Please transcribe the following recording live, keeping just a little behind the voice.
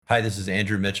Hi, this is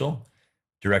Andrew Mitchell,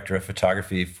 Director of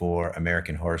Photography for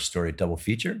American Horror Story Double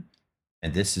Feature,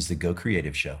 and this is the Go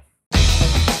Creative Show.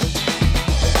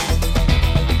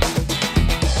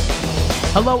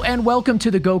 Hello and welcome to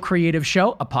the Go Creative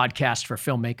Show, a podcast for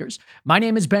filmmakers. My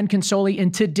name is Ben Consoli,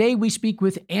 and today we speak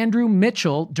with Andrew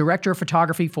Mitchell, Director of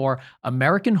Photography for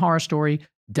American Horror Story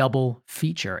Double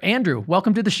Feature. Andrew,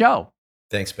 welcome to the show.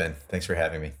 Thanks, Ben. Thanks for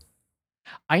having me.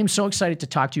 I am so excited to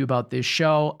talk to you about this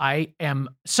show. I am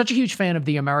such a huge fan of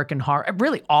the American Horror,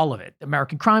 really all of it.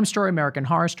 American Crime Story, American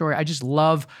Horror Story. I just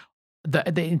love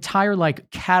the entire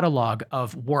catalog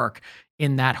of work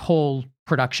in that whole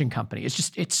production company.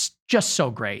 It's just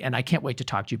so great. And I can't wait to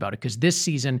talk to you about it because this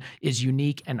season is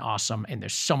unique and awesome. And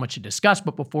there's so much to discuss.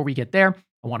 But before we get there,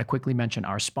 I want to quickly mention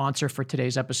our sponsor for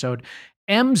today's episode,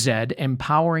 MZ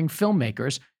Empowering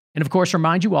Filmmakers. And of course,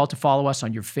 remind you all to follow us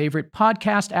on your favorite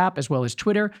podcast app, as well as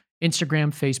Twitter,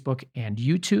 Instagram, Facebook, and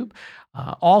YouTube.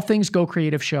 All things Go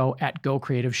Creative Show at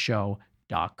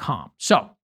gocreativeshow.com. So,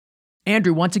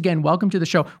 Andrew, once again, welcome to the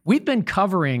show. We've been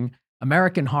covering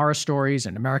American Horror Stories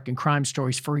and American Crime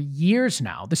Stories for years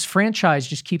now. This franchise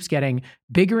just keeps getting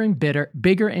bigger and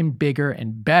bigger and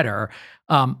better.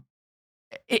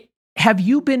 Have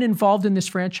you been involved in this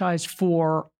franchise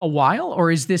for a while,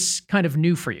 or is this kind of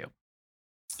new for you?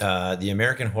 The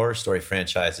American Horror Story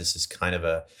franchise, this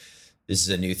is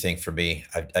a new thing for me.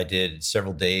 I did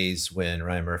several days when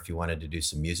Ryan Murphy wanted to do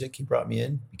some music. He brought me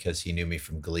in because he knew me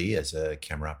from Glee as a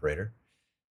camera operator.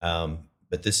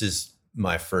 But this is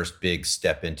my first big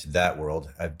step into that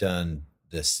world. I've done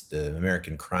the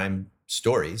American Crime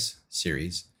Stories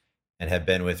series and have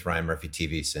been with Ryan Murphy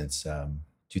TV since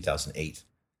 2008.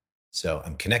 So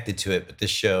I'm connected to it, but this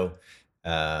show,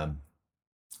 not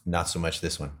so much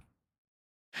this one.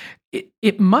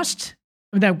 It must,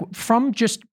 from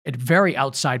just a very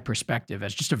outside perspective,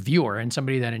 as just a viewer and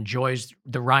somebody that enjoys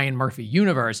the Ryan Murphy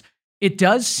universe, it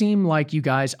does seem like you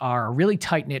guys are a really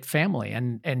tight-knit family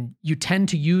and you tend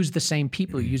to use the same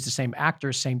people, you use the same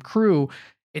actors, same crew.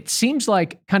 It seems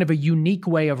like kind of a unique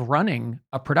way of running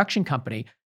a production company.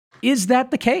 Is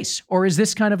that the case? Or is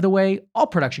this kind of the way all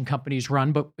production companies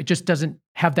run, but it just doesn't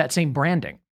have that same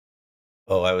branding?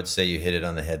 Oh, I would say you hit it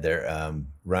on the head there.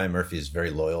 Ryan Murphy is very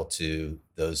loyal to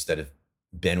those that have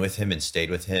been with him and stayed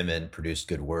with him and produced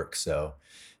good work. So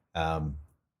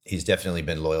he's definitely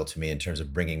been loyal to me in terms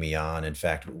of bringing me on. In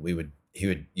fact,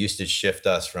 he used to shift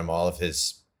us from all of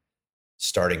his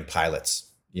starting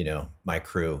pilots, my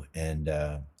crew, and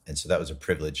so that was a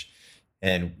privilege.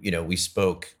 And we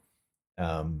spoke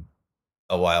a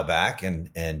while back, and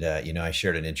I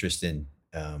shared an interest in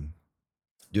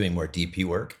doing more DP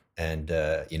work. And,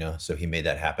 so he made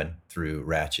that happen through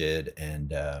Ratched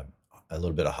and a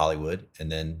little bit of Hollywood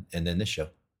and then this show.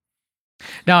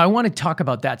 Now, I want to talk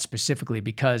about that specifically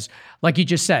because, like you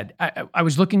just said, I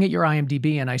was looking at your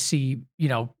IMDb and I see,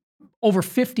 over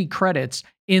 50 credits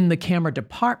in the camera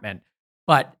department.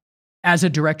 But as a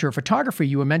director of photography,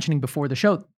 you were mentioning before the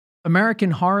show,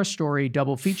 American Horror Story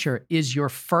Double Feature is your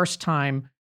first time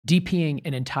DPing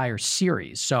an entire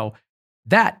series. So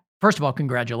that, first of all,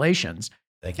 congratulations.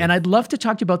 Thank you. And I'd love to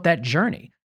talk to you about that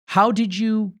journey. How did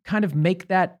you kind of make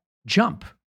that jump?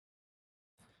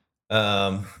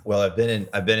 Well, I've been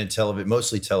in television,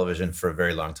 mostly television, for a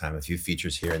very long time. A few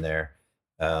features here and there,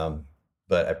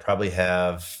 but I probably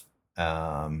have.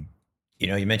 You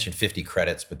mentioned 50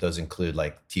 credits, but those include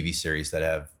like TV series that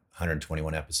have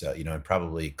 121 episodes. And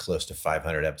probably close to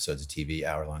 500 episodes of TV,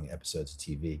 hour-long episodes of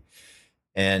TV,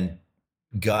 and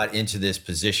got into this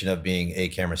position of being a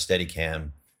camera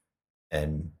Steadicam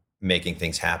and making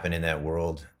things happen in that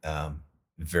world.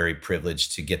 Very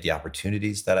privileged to get the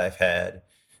opportunities that I've had.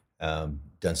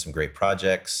 Done some great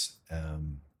projects.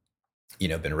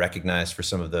 Been recognized for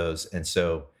some of those. And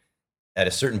so, at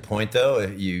a certain point, though,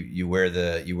 you wear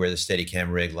the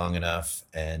Steadicam rig long enough.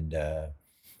 And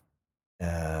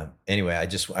anyway, I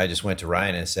just went to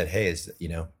Ryan and said, "Hey, is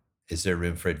there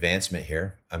room for advancement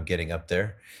here? I'm getting up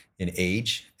there in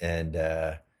age, and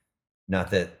not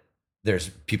that there's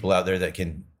people out there that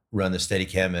can run the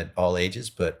Steadicam at all ages,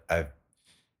 but I've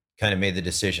kind of made the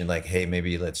decision like, hey,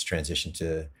 maybe let's transition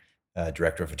to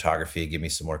director of photography, give me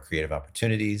some more creative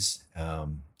opportunities,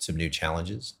 some new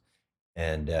challenges."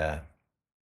 And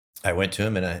I went to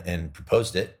him and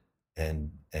proposed it, and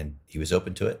he was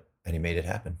open to it, and he made it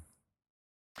happen.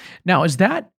 Now, is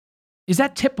that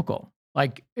typical?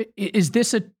 Like, is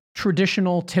this a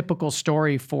traditional, typical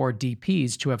story for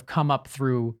DPs to have come up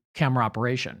through camera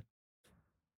operation?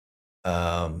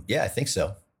 Yeah, I think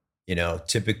so.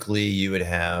 Typically you would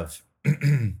have,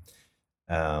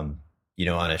 on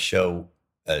a show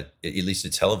at least a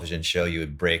television show, you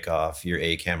would break off your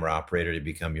A camera operator to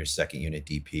become your second unit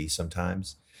DP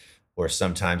sometimes, or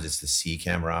sometimes it's the C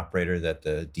camera operator that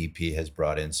the DP has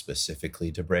brought in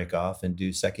specifically to break off and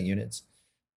do second units.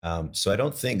 So I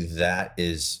don't think that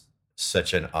is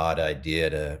such an odd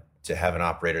idea to have an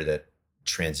operator that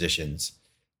transitions.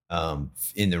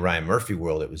 In the Ryan Murphy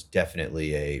world, it was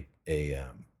definitely a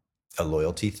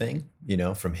loyalty thing,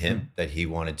 from Mm. him, that he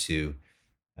wanted to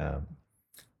um,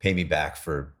 pay me back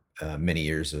for many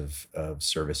years of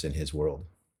service in his world.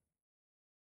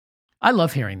 I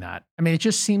love hearing that. I mean, it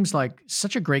just seems like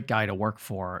such a great guy to work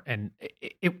for, and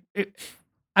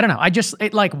I don't know.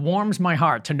 It like warms my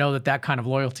heart to know that that kind of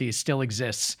loyalty still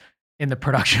exists in the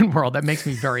production world. That makes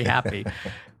me very happy.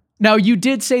 Now, you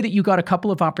did say that you got a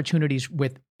couple of opportunities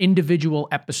with individual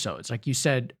episodes. Like you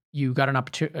said, you got an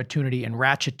opportunity in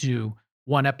Ratchet to do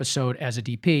one episode as a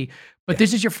DP, but Yeah,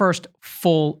 this is your first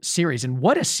full series. And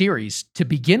what a series to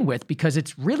begin with, because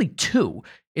it's really two.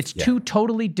 It's yeah. two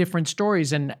totally different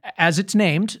stories. And as it's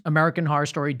named, American Horror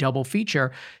Story Double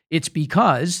Feature, it's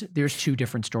because there's two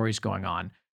different stories going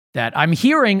on that I'm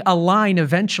hearing align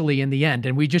eventually in the end.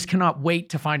 And we just cannot wait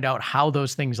to find out how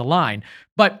those things align.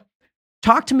 But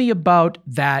talk to me about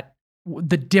that,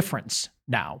 the difference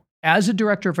now as a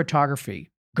director of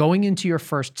photography going into your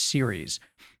first series.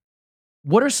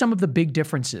 What are some of the big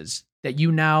differences that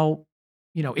you now,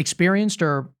 experienced,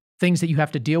 or things that you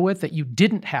have to deal with that you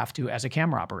didn't have to as a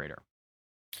camera operator?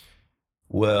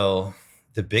 Well,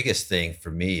 the biggest thing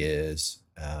for me is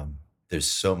there's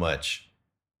so much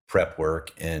prep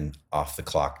work and off the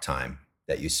clock time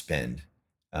that you spend.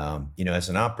 As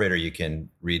an operator, you can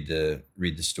read the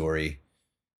story,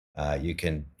 you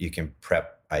can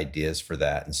prep ideas for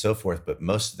that and so forth, but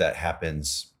most of that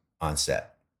happens on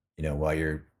set. While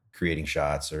you're creating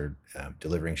shots or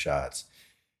delivering shots.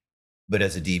 But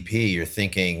as a DP, you're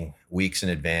thinking weeks in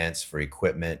advance for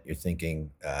equipment. You're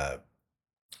thinking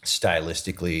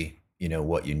stylistically,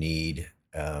 what you need,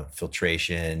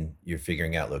 filtration. You're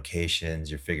figuring out locations.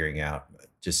 You're figuring out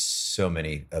just so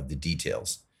many of the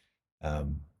details,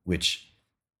 which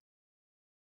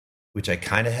I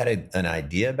kind of had an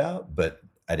idea about, but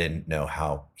I didn't know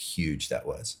how huge that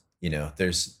was.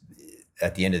 There's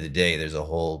at the end of the day, there's a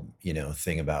whole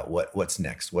thing about what's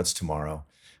next, what's tomorrow,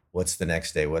 what's the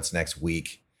next day, what's next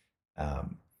week.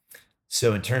 Um,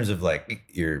 so in terms of like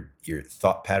your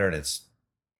thought pattern, it's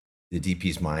the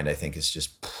DP's mind. I think is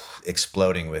just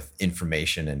exploding with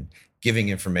information and giving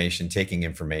information, taking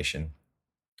information,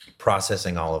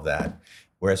 processing all of that.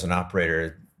 Whereas an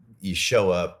operator, you show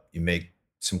up, you make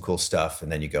some cool stuff,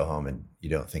 and then you go home and you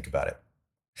don't think about it.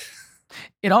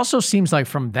 It also seems like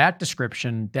from that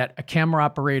description that a camera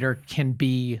operator can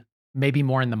be maybe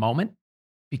more in the moment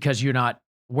because you're not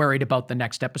worried about the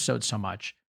next episode so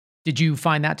much. Did you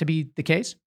find that to be the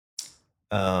case?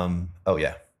 Oh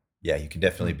yeah, yeah. You can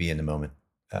definitely Mm. be in the moment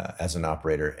as an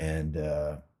operator, and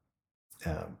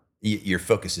your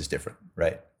focus is different,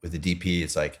 right? With the DP,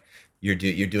 it's like you're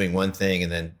doing one thing,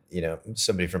 and then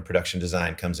somebody from production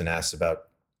design comes and asks about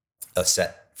a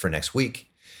set for next week,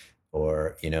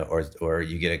 or you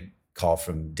get a call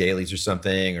from dailies or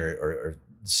something, or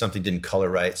something didn't color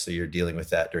right, so you're dealing with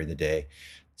that during the day.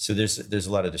 So there's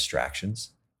a lot of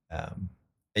distractions,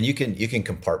 and you can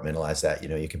compartmentalize that.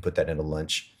 You can put that into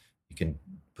lunch, you can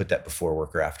put that before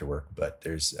work or after work, but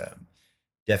there's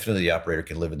definitely the operator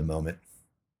can live in the moment.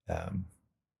 Um,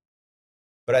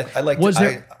 but I like Was to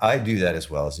there I do that as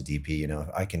well as a DP.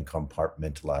 I can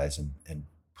compartmentalize and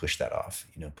push that off.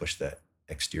 Push that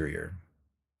exterior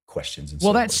questions and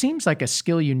Well, so that forth. seems like a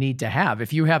skill you need to have.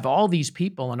 If you have all these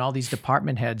people and all these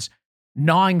department heads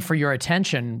gnawing for your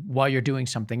attention while you're doing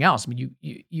something else, I mean,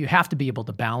 you have to be able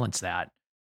to balance that.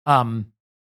 Um,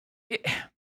 it-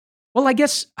 well, I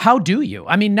guess how do you?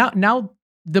 I mean, now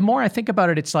the more I think about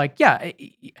it, it's like, yeah,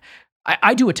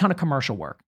 I do a ton of commercial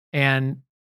work, and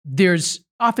there's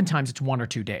oftentimes it's 1 or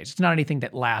 2 days. It's not anything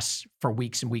that lasts for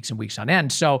weeks and weeks and weeks on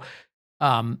end. So,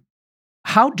 um,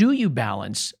 how do you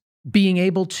balance being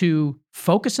able to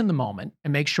focus in the moment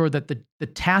and make sure that the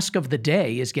task of the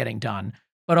day is getting done,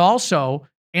 but also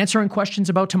answering questions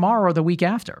about tomorrow or the week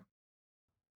after?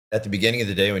 At the beginning of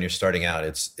the day when you're starting out,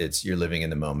 it's you're living in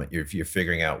the moment. You're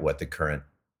figuring out what the current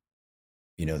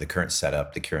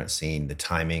setup, the current scene, the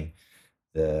timing,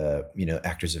 the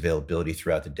actors availability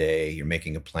throughout the day. You're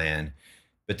making a plan.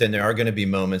 But then there are going to be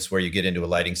moments where you get into a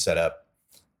lighting setup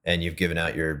and you've given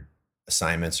out your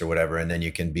assignments or whatever, and then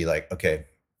you can be like, okay,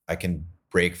 I can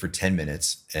break for 10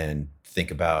 minutes and think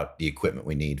about the equipment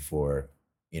we need for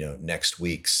next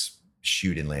week's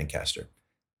shoot in Lancaster.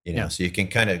 Yeah. So you can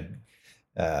kind of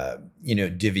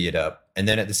divvy it up. And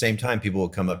then at the same time, people will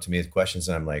come up to me with questions,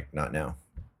 and I'm like, not now.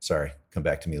 Sorry, come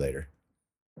back to me later.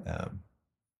 Um,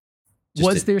 just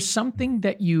Was to, there something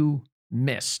that you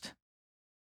missed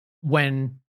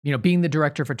when, being the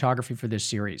director of photography for this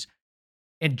series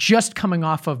and just coming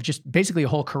off of just basically a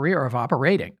whole career of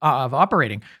operating,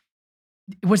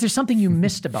 was there something you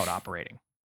missed about operating?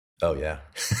 oh yeah.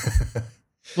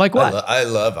 Like what? I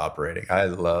love operating. I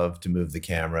love to move the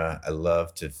camera. I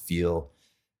love to feel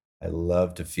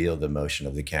the motion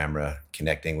of the camera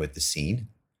connecting with the scene.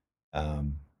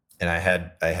 And I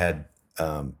had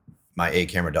my A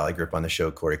camera dolly grip on the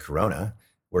show, Corey Corona,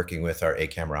 working with our A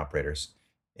camera operators,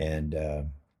 and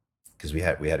because we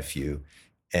had a few,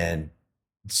 and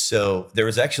so there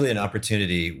was actually an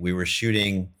opportunity. We were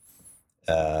shooting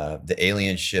the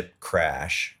alien ship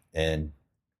crash, and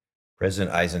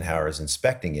President Eisenhower is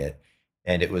inspecting it,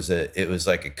 and it was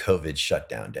like a COVID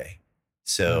shutdown day.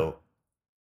 So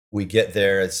we get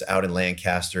there, it's out in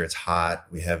Lancaster, it's hot.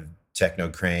 We have techno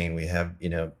crane, we have,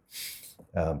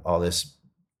 all this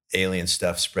alien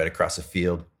stuff spread across the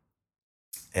field.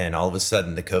 And all of a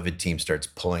sudden the COVID team starts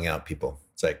pulling out people.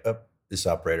 It's like, oh, this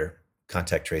operator,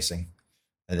 contact tracing.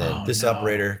 And then this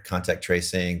operator, contact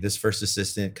tracing, this first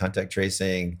assistant, contact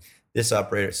tracing, this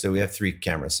operator. So we have 3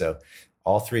 cameras. So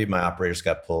all 3 of my operators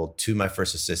got pulled. 2 of my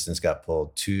first assistants got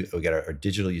pulled. We got our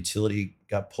digital utility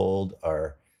got pulled. I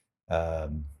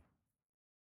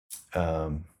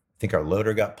think our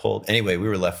loader got pulled. Anyway, we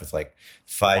were left with like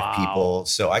 5 people.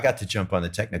 So I got to jump on the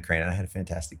techno crane, and I had a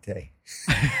fantastic day.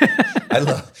 I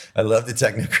love the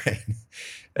techno crane.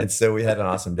 And so we had an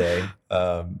awesome day.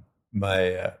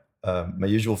 My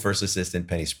usual first assistant,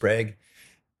 Penny Sprague,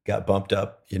 got bumped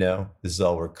up. This is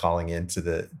all we're calling in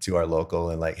to our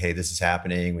local and like, hey, this is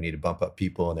happening. We need to bump up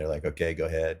people. And they're like, okay, go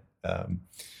ahead.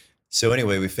 So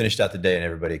anyway, we finished out the day, and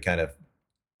everybody kind of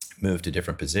moved to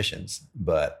different positions,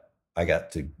 but I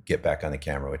got to get back on the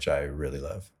camera, which I really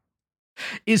love.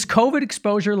 Is COVID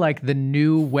exposure like the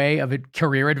new way of a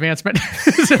career advancement?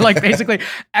 So like basically,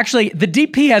 actually, the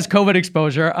DP has COVID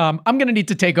exposure. I'm going to need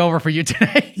to take over for you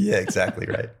today. Yeah, exactly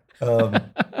right.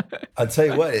 I'll tell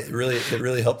you what, it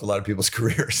really helped a lot of people's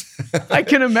careers. I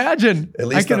can imagine. At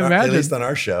least on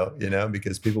our show,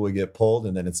 because people would get pulled,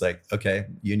 and then it's like, okay,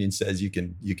 union says you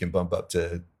can bump up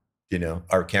to,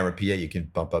 our camera PA, you can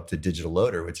bump up to digital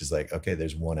loader, which is like, okay,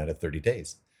 there's 1 out of 30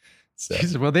 days. So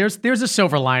well, there's a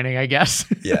silver lining, I guess.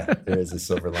 Yeah, there is a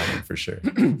silver lining for sure.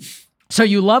 So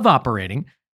you love operating.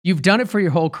 You've done it for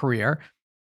your whole career.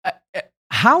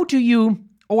 How do you,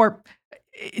 or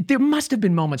there must have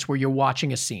been moments where you're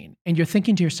watching a scene and you're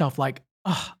thinking to yourself like,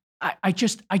 oh, I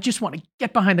just want to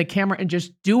get behind the camera and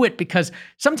just do it, because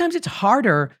sometimes it's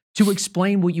harder to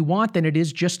explain what you want than it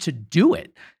is just to do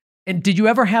it. And did you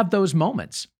ever have those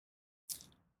moments?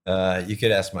 You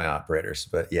could ask my operators,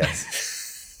 but yes.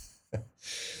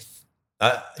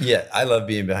 Yeah, I love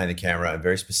being behind the camera. I'm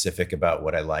very specific about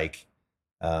what I like.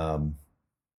 We're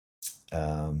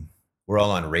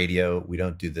all on radio. We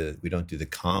don't do the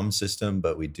comm system,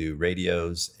 but we do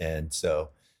radios. And so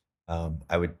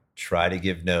I would try to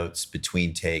give notes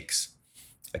between takes,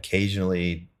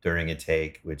 occasionally during a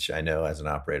take, which I know as an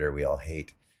operator we all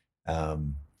hate.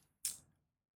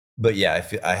 But yeah,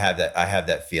 I have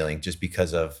that feeling just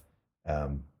because of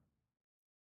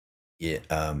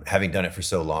having done it for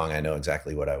so long. I know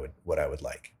exactly what I would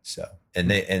like. So,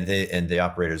 and the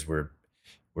operators were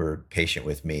patient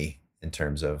with me in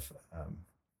terms of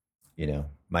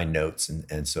my notes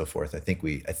and so forth. I think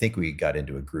we got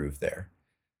into a groove there.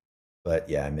 But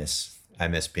yeah, I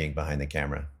miss being behind the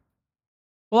camera.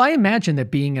 Well, I imagine that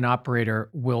being an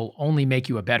operator will only make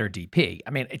you a better DP.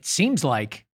 I mean, it seems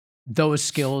like those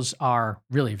skills are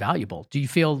really valuable. Do you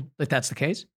feel that that's the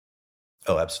case?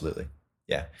 Oh, absolutely.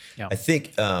 Yeah. I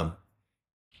think,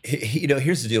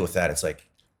 here's the deal with that. It's like,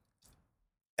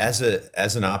 as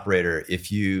an operator,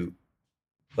 if you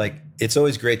it's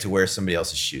always great to wear somebody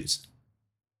else's shoes.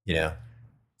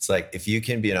 It's like, if you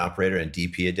can be an operator and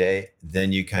DP a day,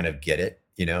 then you kind of get it,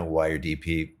 why your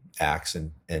DP acts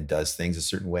and does things a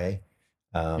certain way.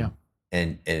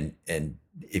 And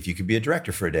if you could be a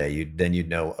director for a day, then you'd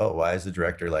know, oh, why is the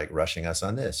director rushing us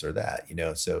on this or that?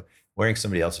 So wearing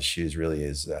somebody else's shoes really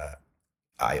is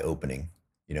eye-opening,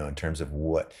 in terms of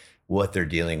what they're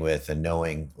dealing with, and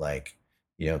knowing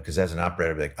because as an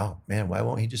operator, I'd be like, oh man, why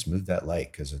won't he just move that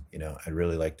light? Because I'd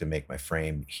really like to make my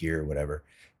frame here, whatever.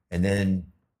 And then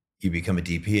you become a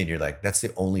DP, and you're like, that's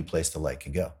the only place the light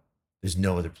can go. There's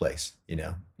no other place,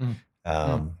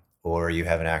 Or you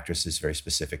have an actress who's very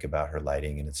specific about her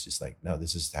lighting, and it's just like, no,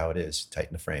 this is how it is.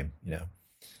 Tighten the frame,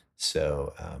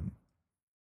 So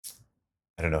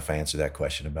I don't know if I answered that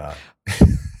question about.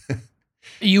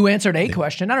 You answered a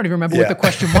question. I don't even remember what the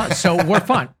question was, so we're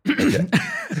fine.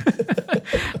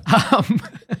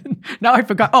 Now I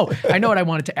forgot. Oh, I know what I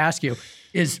wanted to ask you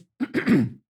is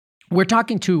we're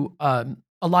talking to a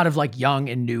lot of like young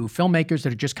and new filmmakers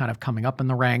that are just kind of coming up in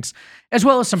the ranks, as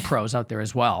well as some pros out there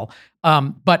as well.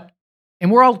 And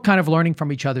we're all kind of learning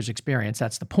from each other's experience.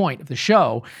 That's the point of the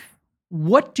show.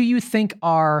 What do you think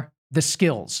are the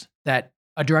skills that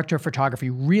a director of photography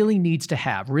really needs to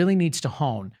have, really needs to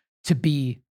hone to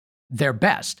be their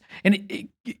best? And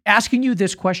asking you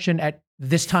this question at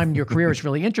this time in your career is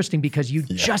really interesting because you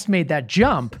just made that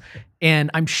jump,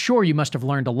 and I'm sure you must have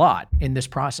learned a lot in this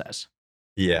process.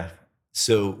 Yeah.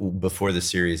 So before the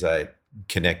series, I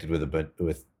connected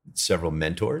with several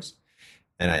mentors,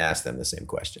 and I asked them the same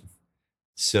question.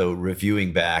 So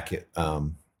reviewing back,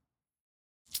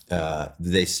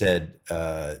 they said,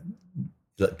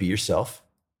 be yourself.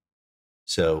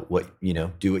 So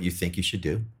do what you think you should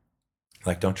do.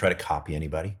 Like, don't try to copy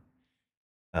anybody.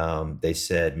 They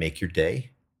said, make your day.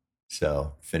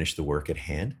 So finish the work at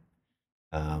hand,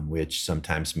 which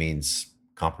sometimes means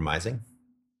compromising,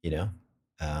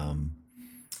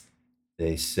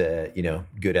 they said,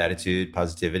 good attitude,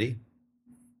 positivity,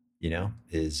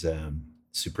 is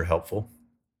super helpful.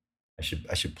 I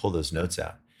should pull those notes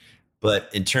out. But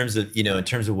in terms of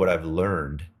what I've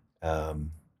learned,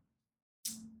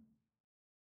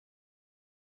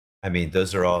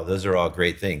 those are all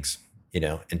great things,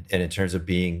 and in terms of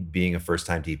being a first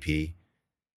time DP,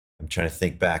 I'm trying to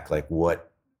think back, like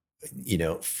what,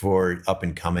 for up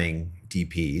and coming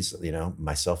DPs,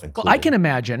 myself included. Well, I can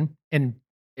imagine, and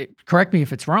correct me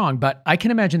if it's wrong, but I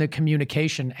can imagine that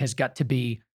communication has got to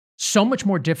be so much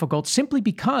more difficult simply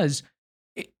because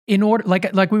in order,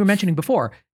 like we were mentioning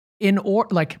before,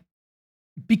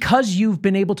 because you've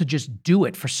been able to just do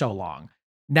it for so long,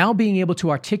 now being able to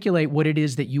articulate what it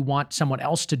is that you want someone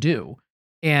else to do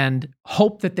and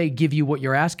hope that they give you what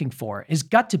you're asking for has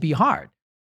got to be hard.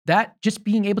 That just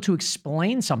being able to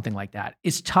explain something like that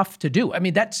is tough to do.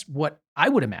 That's what I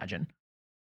would imagine.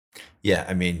 Yeah.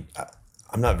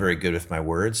 I'm not very good with my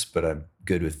words, but I'm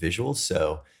good with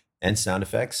visuals. And sound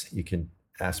effects. You can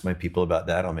ask my people about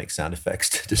that. I'll make sound effects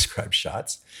to describe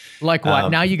shots. Like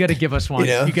what? Now you got to give us one.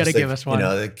 You got to give us one.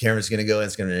 The camera's going to go and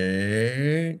it's going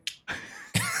to,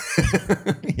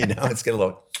 it's going to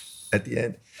look at the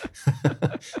end.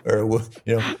 Or,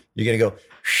 you're going to go,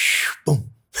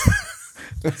 boom.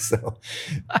 So,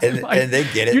 and they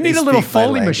get it. You need a little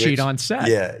Foley machine on set.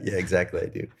 Yeah, exactly. I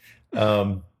do.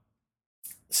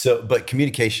 But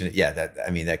communication,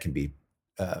 that can be,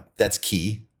 that's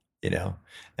key,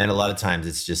 and a lot of times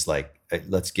it's just like,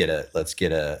 let's get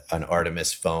an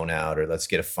Artemis phone out, or let's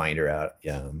get a Finder out.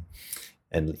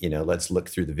 And let's look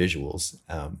through the visuals.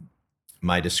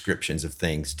 My descriptions of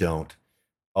things don't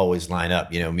always line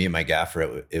up. Me and my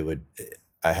gaffer,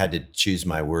 I had to choose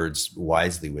my words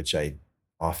wisely, which I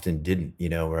often didn't,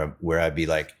 where I'd be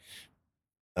like,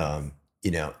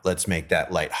 let's make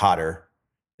that light hotter.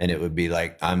 And it would be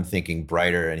like, I'm thinking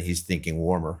brighter and he's thinking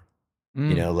warmer,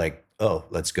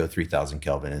 let's go 3000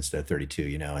 Kelvin instead of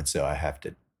 32, and so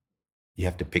you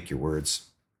have to pick your words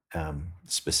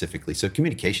specifically. So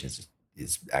communication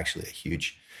is actually a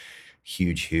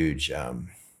huge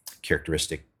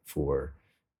characteristic for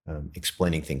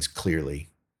explaining things clearly,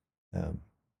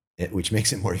 which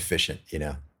makes it more efficient,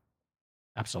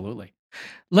 Absolutely.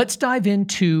 Let's dive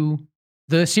into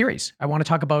the series. I want to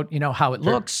talk about, how it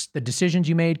looks, the decisions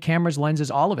you made, cameras, lenses,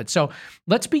 all of it. So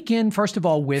let's begin, first of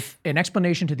all, with an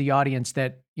explanation to the audience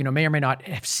that, may or may not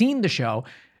have seen the show.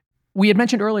 We had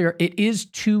mentioned earlier, it is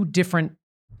two different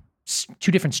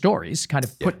stories kind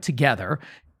of put together.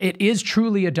 It is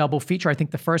truly a double feature. I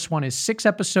think the first one is 6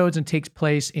 episodes and takes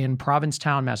place in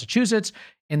Provincetown, Massachusetts.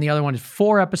 And the other one is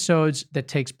 4 episodes that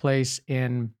takes place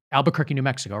in Albuquerque, New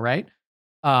Mexico, right?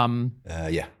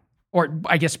 Yeah. Or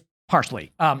I guess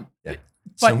partially. Yeah.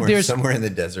 But somewhere in the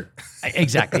desert.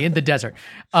 Exactly, in the desert.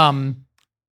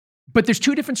 But there's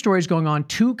 2 different stories going on,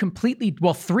 3 completely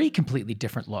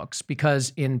different looks,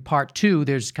 because in part 2,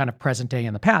 there's kind of present day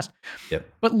and the past. Yep.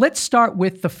 But let's start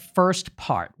with the first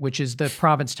part, which is the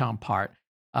Provincetown part.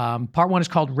 Part 1 is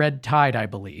called Red Tide, I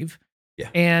believe. Yeah.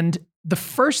 And the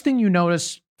first thing you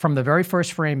notice from the very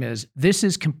first frame is this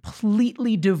is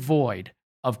completely devoid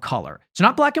of color. It's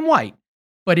not black and white,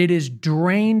 but it is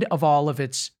drained of all of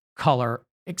its color,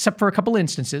 except for a couple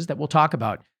instances that we'll talk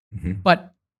about. Mm-hmm.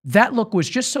 But that look was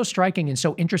just so striking and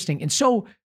so interesting and so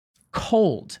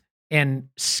cold and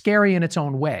scary in its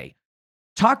own way.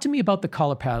 Talk to me about the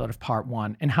color palette of part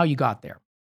 1 and how you got there.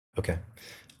 Okay.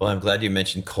 Well, I'm glad you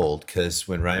mentioned cold, because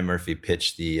when Ryan Murphy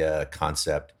pitched the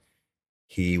concept,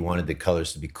 he wanted the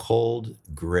colors to be cold,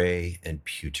 gray, and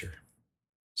pewter.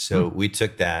 So Hmm. we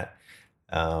took that,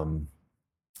 um,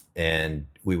 and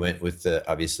we went with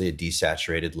obviously a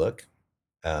desaturated look.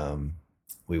 Um,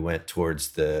 we went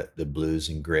towards the blues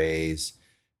and grays.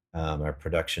 Our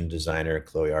production designer,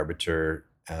 Chloe Arbiter,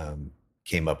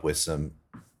 came up with some,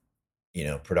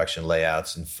 production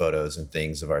layouts and photos and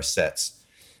things of our sets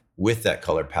with that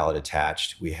color palette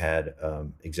attached. We had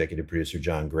executive producer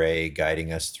John Gray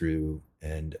guiding us through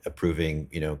and approving,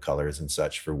 colors and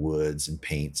such for woods and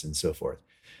paints and so forth.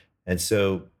 And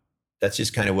so that's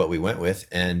just kind of what we went with.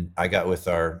 And I got with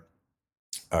our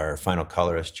final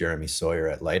colorist, Jeremy Sawyer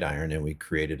at Light Iron, and we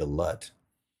created a LUT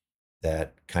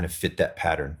that kind of fit that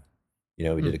pattern. We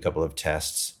Hmm. did a couple of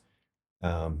tests,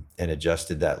 and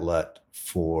adjusted that LUT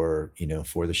for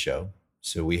the show.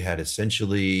 So um, we had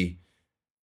essentially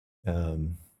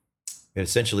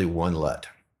one LUT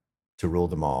to rule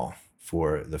them all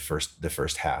for the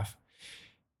first half.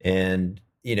 And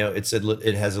it has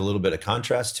a little bit of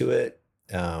contrast to it.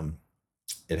 Um,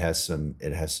 it has some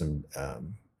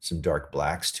dark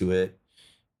blacks to it.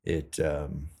 It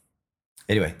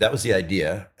Anyway, that was the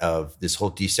idea of this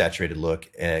whole desaturated look,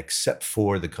 except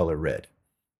for the color red.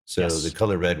 So the Yes.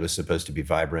 color red was supposed to be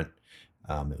vibrant.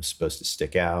 It was supposed to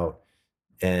stick out,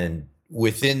 and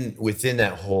within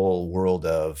that whole world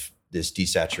of this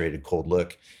desaturated cold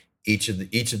look, each of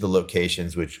the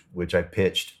locations which I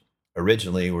pitched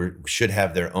originally should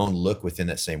have their own look within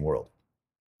that same world.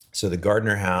 So the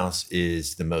Gardner house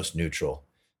is the most neutral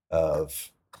of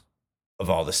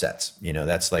all the sets.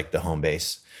 That's like the home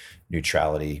base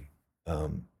neutrality,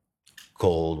 um,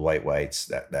 cold whites,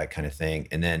 that kind of thing.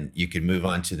 And then you could move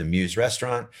on to the Muse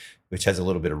restaurant, which has a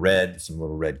little bit of red, some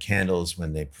little red candles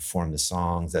when they perform the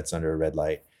songs. That's under a red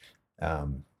light.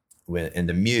 And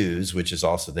the Muse, which is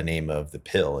also the name of the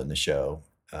pill in the show,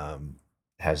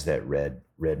 has that red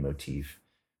motif.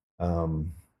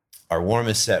 Um, our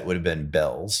warmest set would have been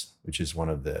Bells, which is one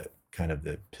of the kind of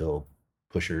the pill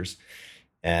pushers,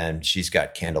 and she's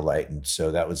got candlelight, and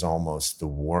so that was almost the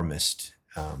warmest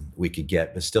we could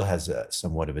get, but still has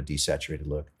somewhat of a desaturated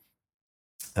look.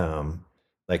 Um,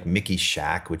 like Mickey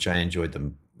Shack, which I enjoyed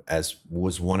them as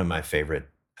was one of my favorite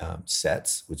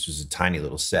sets, which was a tiny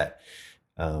little set.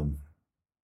 Um,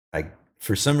 I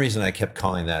For some reason I kept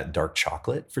calling that dark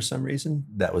chocolate. For some reason,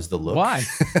 that was the look. Why?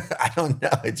 I don't know.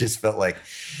 It just felt like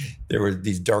there were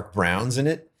these dark browns in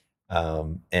it,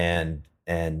 and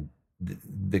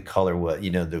the color was,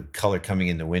 the color coming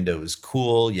in the window was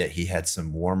cool, yet he had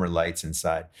some warmer lights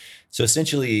inside. So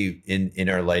essentially, in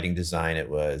our lighting design, it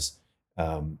was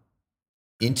um,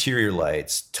 interior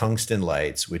lights, tungsten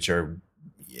lights, which are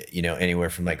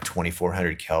anywhere from like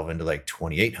 2400 Kelvin to like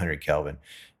 2800 Kelvin.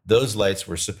 Those lights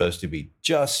were supposed to be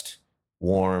just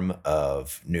warm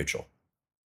of neutral.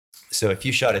 So if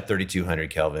you shot at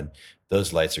 3200 Kelvin,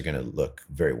 those lights are going to look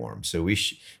very warm. So we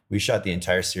shot the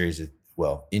entire series at,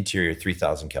 well, interior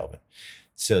 3000 Kelvin,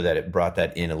 so that it brought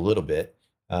that in a little bit.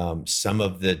 Some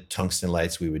of the tungsten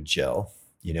lights we would gel.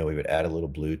 We would add a little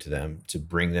blue to them to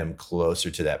bring them closer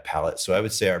to that palette. So I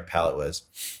would say our palette was,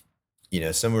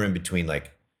 somewhere in between,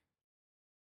 like,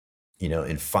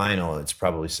 in final, it's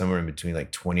probably somewhere in between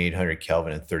like 2800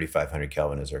 Kelvin and 3500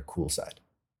 Kelvin is our cool side,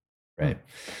 Hmm. right?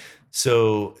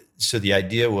 So the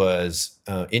idea was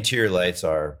interior lights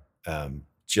are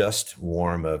just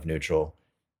warm of neutral.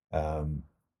 Um,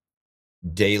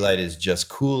 Daylight is just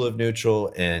cool of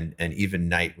neutral, and even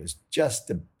night was just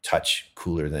a touch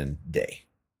cooler than day.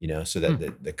 So that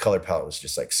Hmm. the color palette was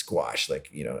just like squash,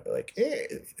 like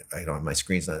I don't, my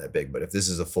screen's not that big, but if this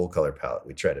is a full color palette,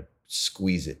 we try to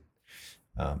squeeze it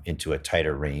into a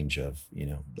tighter range of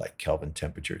like Kelvin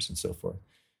temperatures and so forth.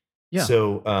 Yeah.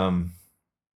 So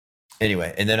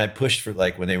anyway, and then I pushed for,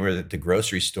 like, when they were at the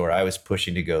grocery store, I was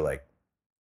pushing to go like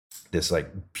this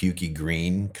like pukey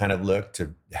green kind of look,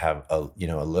 to have a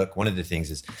look. One of the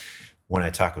things is, when I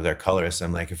talk with our colorists,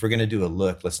 I'm like, if we're going to do a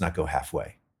look, let's not go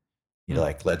halfway. Hmm.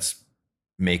 Like, let's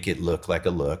make it look like a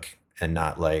look, and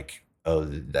not like, oh,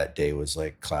 that day was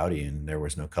like cloudy and there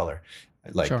was no color.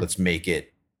 Like, Sure. let's make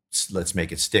it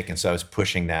stick. And so I was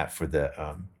pushing that for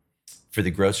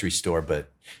the grocery store,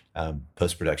 but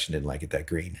post production didn't like it that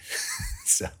green,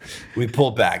 so we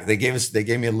pulled back. They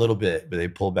gave me a little bit, but they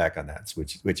pulled back on that,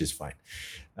 which is fine.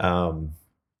 Um,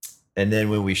 and then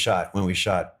when we shot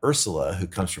Ursula, who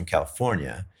comes from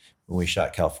California, when we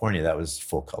shot California, that was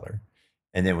full color.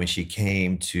 And then when she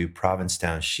came to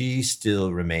Provincetown, she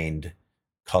still remained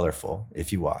colorful.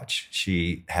 If you watch,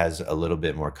 she has a little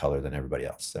bit more color than everybody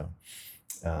else. So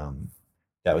um,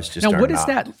 that was Now, just our what is nod.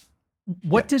 that? Yeah.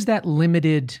 What does that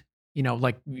limited,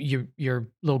 like your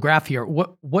little graph here?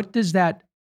 What does that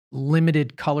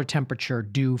limited color temperature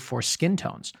do for skin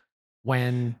tones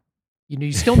when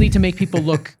you still need to make people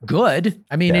look good?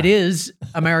 I mean, Yeah. it is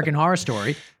American Horror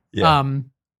Story. Yeah.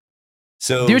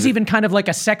 So There's even kind of like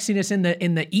a sexiness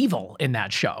in the evil in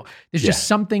that show. There's just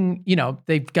something,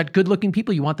 they've got good looking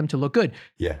people. You want them to look good.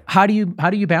 Yeah. How do you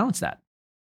balance that?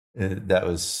 That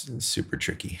was super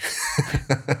tricky.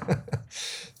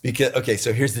 Because, okay,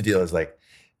 so here's the deal is like,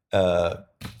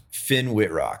 Finn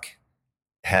Whitrock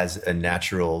has a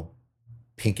natural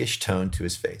pinkish tone to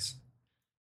his face.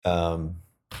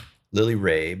 Lily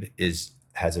Rabe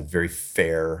has a very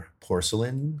fair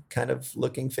porcelain kind of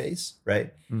looking face,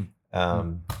 right?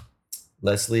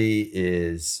 Leslie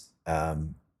is a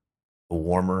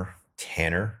warmer,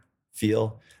 tanner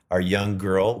feel. Our young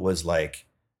girl was like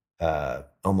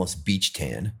almost beach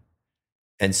tan.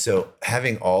 And so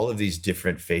having all of these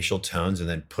different facial tones and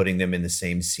then putting them in the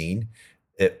same scene,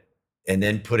 and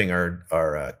then putting our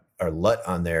LUT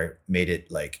on there made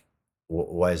it like,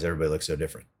 why does everybody look so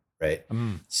different, right?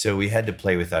 So we had to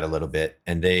play with that a little bit,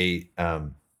 and they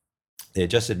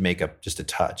adjusted makeup just a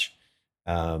touch,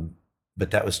 but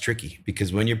that was tricky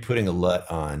because when you're putting a LUT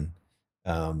on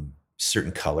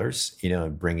certain colors,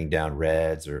 and bringing down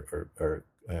reds or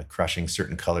crushing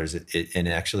certain colors, and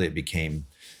actually it became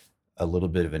a little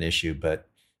bit of an issue, but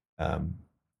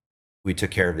we took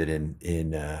care of it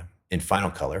in final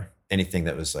color. Anything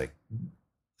that was like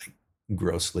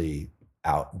grossly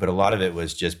out, but a lot of it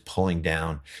was just pulling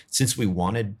down. Since we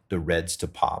wanted the reds to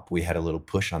pop, we had a little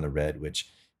push on the red, which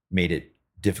made it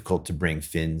difficult to bring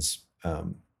Finn's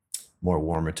more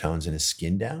warmer tones in his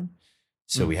skin down.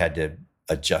 So we had to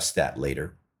adjust that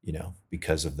later,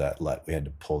 because of that LUT. We had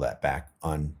to pull that back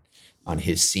on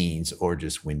his scenes or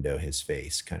just window his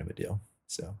face, kind of a deal.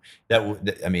 So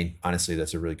I mean, honestly,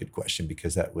 that's a really good question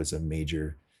because that was a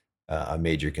major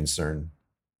concern,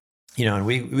 and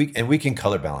we can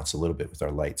color balance a little bit with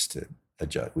our lights to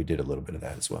adjust. We did a little bit of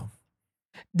that as well.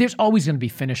 There's always going to be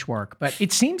finish work, but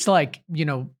it seems like,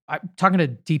 I'm talking to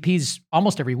DPs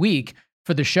almost every week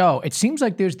for the show. It seems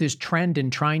like there's this trend in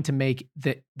trying to make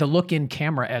the look in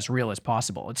camera as real as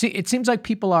possible. It seems like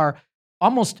people are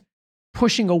almost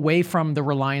pushing away from the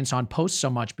reliance on post so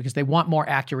much because they want more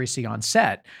accuracy on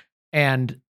set.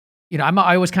 And,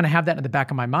 I always kind of have that in the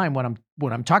back of my mind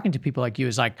when I'm talking to people like you,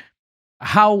 is like,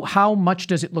 how much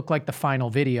does it look like the final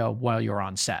video while you're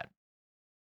on set?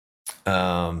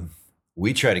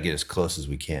 We try to get as close as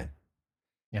we can.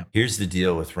 Yeah. Here's the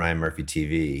deal with Ryan Murphy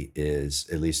TV is,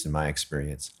 at least in my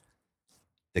experience,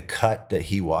 the cut that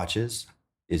he watches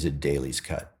is a dailies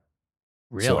cut.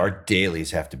 Really? So our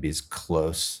dailies have to be as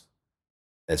close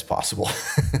as possible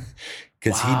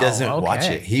because he Wow, doesn't watch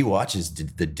okay. it. He watches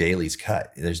the dailies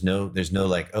cut. There's no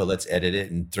like, oh, let's edit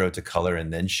it and throw it to color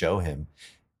and then show him.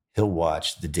 He'll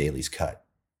watch the dailies cut.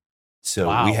 So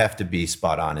Wow. we have to be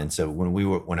spot on. And so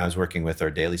when I was working with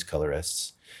our dailies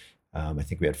colorists, I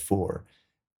think we had 4.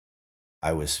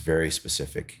 I was very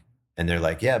specific, and they're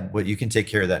like, yeah, but you can take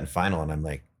care of that in final. And I'm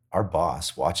like, our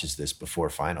boss watches this before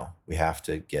final. We have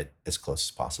to get as close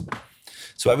as possible.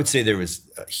 So I would say there was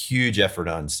a huge effort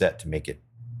on set to make it,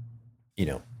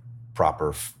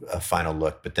 proper final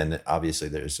look. But then obviously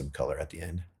there's some color at the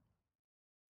end.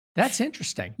 That's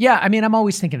interesting. Yeah, I mean, I'm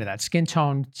always thinking of that skin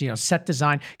tone, set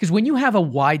design, because when you have a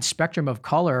wide spectrum of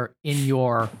color in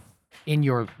your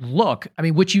look, I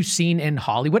mean, which you've seen in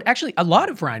Hollywood, actually, a lot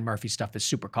of Ryan Murphy stuff is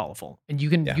super colorful, and you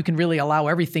can really allow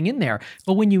everything in there.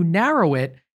 But when you narrow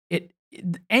it,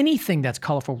 anything that's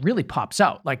colorful really pops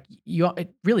out. Like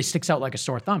it really sticks out like a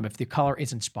sore thumb if the color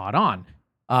isn't spot on.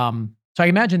 So I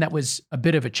imagine that was a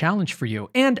bit of a challenge for you,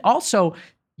 and also,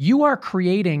 you are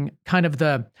creating kind of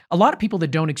a lot of people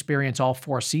that don't experience all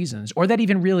 4 seasons or that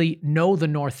even really know the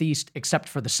Northeast except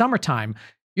for the summertime,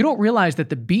 you don't realize that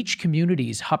the beach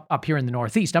communities up here in the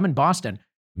Northeast, I'm in Boston,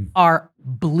 are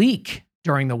bleak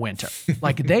during the winter.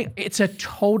 Like it's a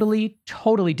totally,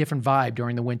 totally different vibe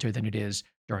during the winter than it is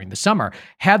during the summer.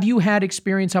 Have you had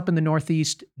experience up in the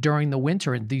Northeast during the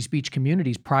winter in these beach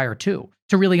communities prior to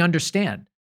really understand?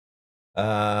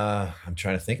 I'm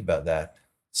trying to think about that.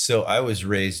 So I was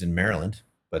raised in Maryland,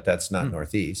 but that's not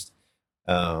Northeast.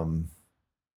 Have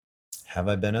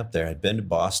I been up there? I'd been to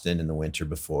Boston in the winter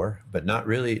before, but not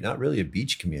really a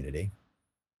beach community.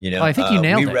 Well, I think you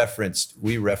nailed it.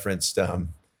 We referenced.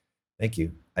 Thank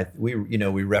you.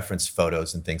 We referenced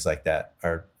photos and things like that.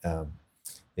 Our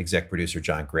exec producer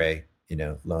John Gray,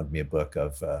 loaned me a book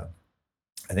of, I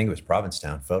think it was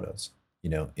Provincetown photos,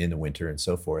 in the winter and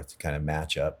so forth to kind of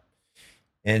match up.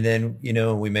 And then,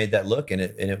 we made that look, and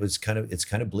it's kind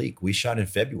of bleak. We shot in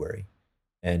February,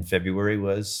 and February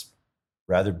was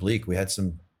rather bleak. We had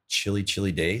some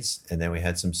chilly days, and then we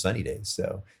had some sunny days.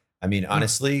 So I mean,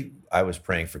 honestly, I was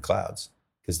praying for clouds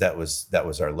because that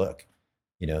was our look,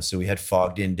 So we had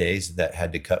fogged in days that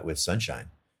had to cut with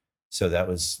sunshine. So that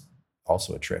was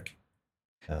also a trick.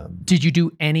 Did you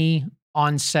do any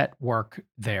on-set work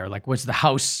there? Like, was the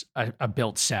house a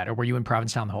built set, or were you in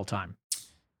Provincetown the whole time?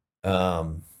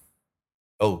 Um,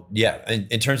 oh yeah,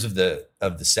 in terms of the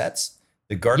sets,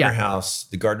 Yeah.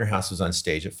 The Gardner House was on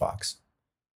stage at Fox.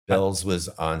 Bell's was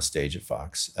on stage at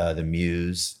Fox. The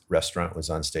Muse restaurant was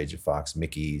on stage at Fox.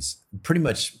 Mickey's, pretty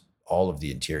much all of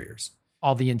the interiors.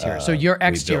 All the interior. So your We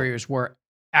built. exteriors were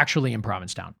actually in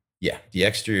Provincetown. Yeah, the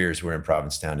exteriors were in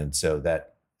Provincetown, and so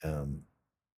that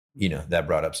that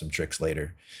brought up some tricks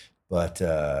later. But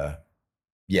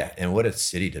yeah, and what a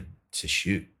city to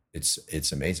shoot.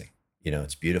 It's amazing.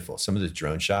 It's beautiful. Some of the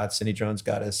drone shots Cine Drones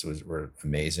got us were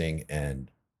amazing,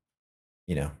 and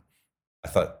you know, I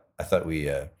thought we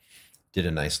did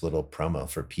a nice little promo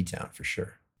for P Town for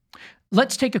sure.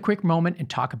 Let's take a quick moment and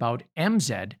talk about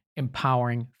MZ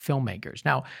empowering filmmakers.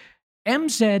 Now,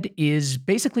 MZ is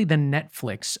basically the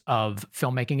Netflix of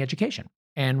filmmaking education.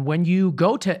 And when you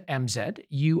go to MZ,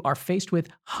 you are faced with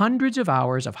hundreds of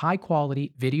hours of high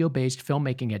quality video based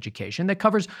filmmaking education that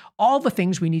covers all the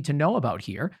things we need to know about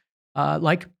here,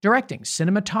 like directing,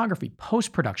 cinematography,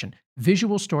 post production,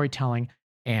 visual storytelling,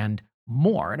 and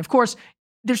more. And of course,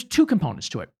 there's two components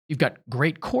to it. You've got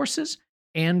great courses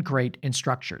and great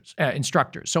instructors.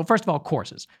 So first of all,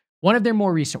 courses. One of their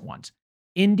more recent ones,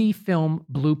 Indie Film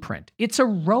Blueprint. It's a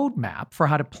roadmap for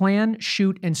how to plan,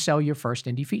 shoot, and sell your first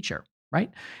indie feature,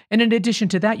 right? And in addition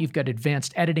to that, you've got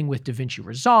advanced editing with DaVinci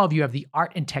Resolve. You have the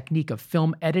art and technique of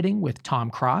film editing with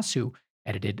Tom Cross, who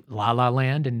edited La La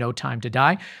Land and No Time to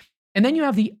Die. And then you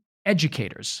have the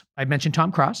educators. I mentioned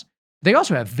Tom Cross. They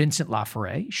also have Vincent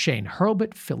LaForêt, Shane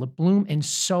Hurlbut, Philip Bloom, and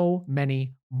so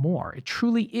many more. It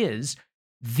truly is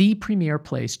the premier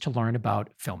place to learn about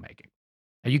filmmaking.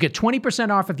 Now, you get 20%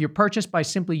 off of your purchase by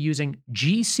simply using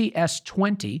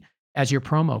GCS20 as your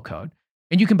promo code.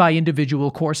 And you can buy individual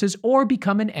courses or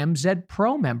become an MZ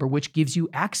Pro member, which gives you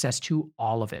access to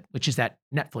all of it, which is that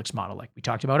Netflix model like we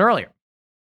talked about earlier.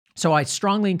 So I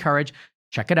strongly encourage,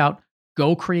 check it out,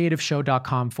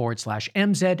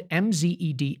 gocreativeshow.com/MZ,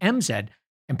 MZED, MZ,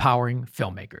 empowering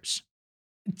filmmakers.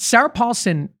 Sarah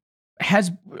Paulson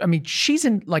she's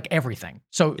in like everything.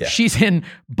 So Yeah. she's in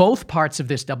both parts of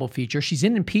this double feature. She's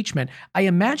in impeachment. I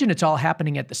imagine it's all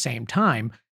happening at the same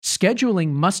time. Scheduling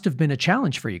must have been a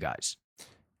challenge for you guys.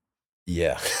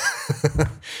 Yeah.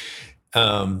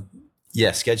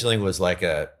 Yeah, scheduling was like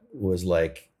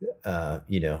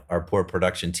our poor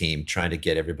production team trying to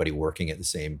get everybody working at the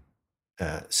same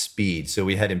speed. So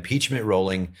we had impeachment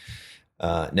rolling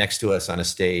next to us on a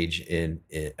stage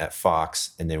at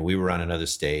Fox, and then we were on another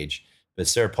stage. But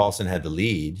Sarah Paulson had the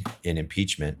lead in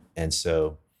impeachment, and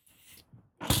so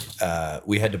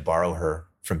we had to borrow her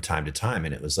from time to time,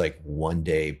 and it was like one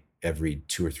day every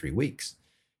 2 or 3 weeks.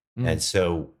 And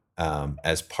so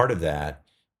as part of that,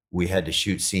 we had to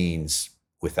shoot scenes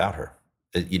without her.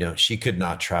 She could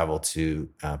not travel to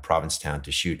Provincetown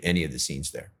to shoot any of the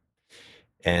scenes there.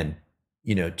 And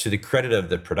to the credit of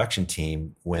the production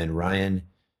team, when Ryan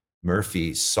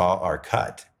Murphy saw our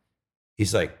cut,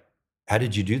 he's like, "How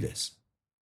did you do this?"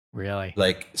 Really?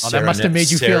 Like, That must have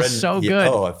made you feel so good.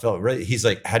 Oh, I felt right. He's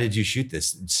like, "How did you shoot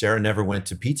this? Sarah never went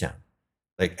to P-Town.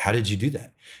 Like, how did you do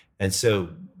that?" And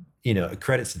so, it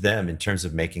credits to them in terms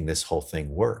of making this whole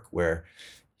thing work.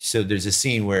 So there's a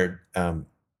scene where,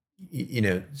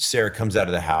 Sarah comes out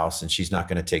of the house and she's not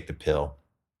going to take the pill.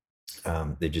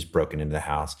 They just broken into the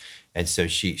house. And so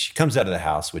she comes out of the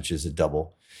house, which is a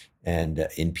double, and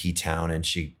in P-Town, and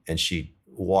she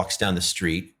walks down the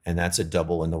street, and that's a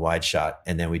double in the wide shot.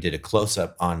 And then we did a close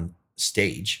up on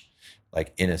stage,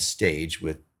 like in a stage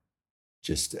with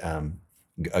just a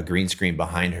green screen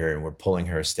behind her, and we're pulling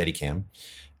her a Steadicam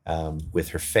with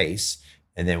her face.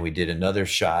 And then we did another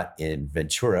shot in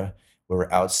Ventura where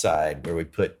we're outside, where we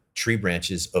put tree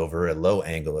branches over a low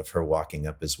angle of her walking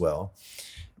up as well.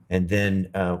 And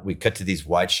then we cut to these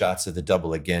wide shots of the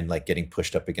double again, like getting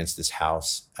pushed up against this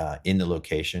house in the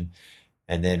location.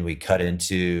 And then we cut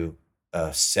into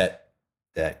a set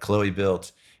that Chloe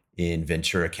built in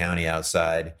Ventura County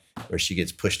outside, where she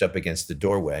gets pushed up against the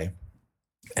doorway.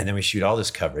 And then we shoot all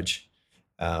this coverage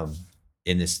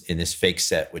in this fake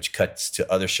set, which cuts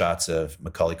to other shots of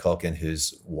Macaulay Culkin,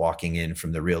 who's walking in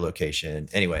from the real location.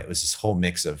 Anyway, it was this whole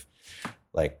mix of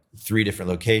like 3 different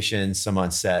locations, some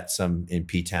on set, some in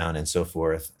P-Town, and so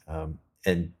forth.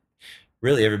 And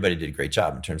really, everybody did a great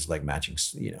job in terms of like matching,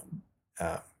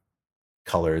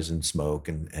 colors and smoke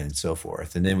and so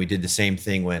forth. And then we did the same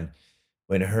thing when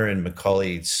her and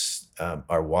Macaulay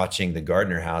are watching the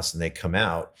Gardner house, and they come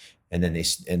out, and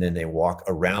then they walk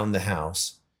around the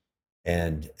house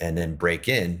and then break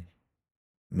in.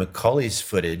 Macaulay's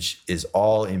footage is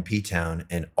all in P-Town,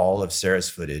 and all of Sarah's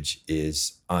footage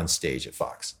is on stage at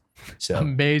Fox. So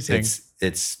Amazing.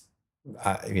 It's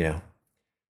you know,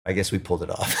 I guess we pulled it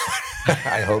off.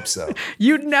 I hope so.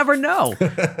 You'd never know.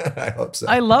 I hope so.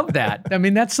 I love that. I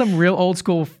mean, that's some real old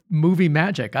school movie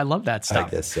magic. I love that stuff. I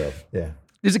guess so. Yeah.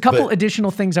 There's a couple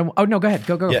additional things. Oh no, go ahead.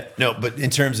 Go. Yeah, no, but in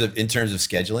terms of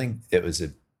scheduling, it was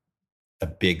a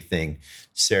big thing.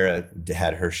 Sarah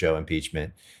had her show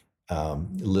Impeachment.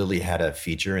 Lily had a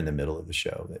feature in the middle of the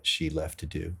show that she left to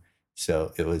do.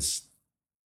 So it was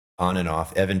on and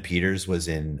off. Evan Peters was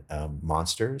in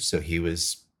Monster, so he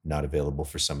was not available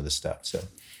for some of the stuff. So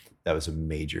that was a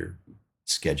major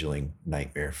scheduling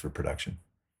nightmare for production.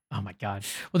 Oh my God.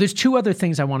 Well, there's two other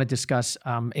things I want to discuss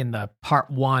in the part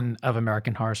one of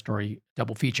American Horror Story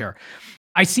double feature.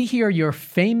 I see here your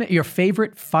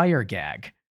favorite fire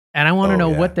gag. And I want to know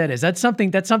what that is. That's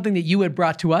something that you had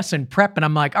brought to us in prep. And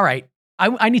I'm like, all right,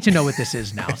 I need to know what this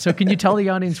is now. So can you tell the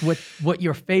audience what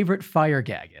your favorite fire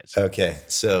gag is? Okay.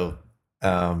 So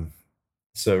I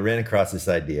ran across this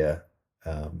idea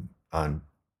on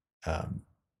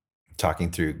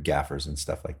talking through gaffers and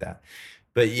stuff like that.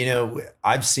 But, you know,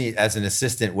 I've seen as an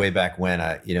assistant way back when,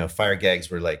 fire gags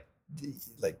were like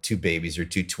two babies or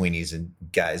two tweenies and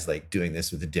guys like doing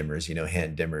this with the dimmers, you know,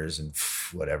 hand dimmers and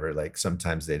whatever. Like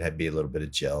sometimes they'd be a little bit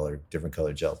of gel or different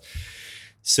colored gels.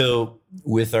 So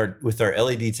with our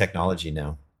LED technology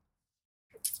now,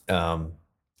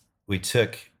 we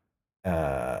took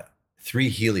 3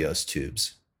 Helios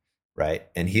tubes, right?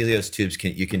 And Helios tubes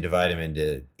you can divide them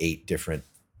into 8 different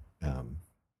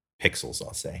pixels,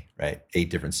 I'll say, right? 8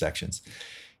 different sections.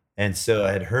 And so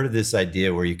I had heard of this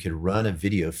idea where you could run a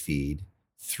video feed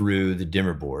through the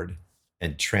dimmer board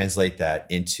and translate that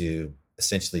into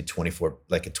essentially 24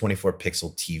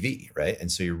 pixel TV, right?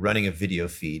 And so you're running a video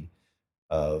feed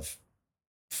of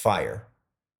fire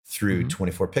through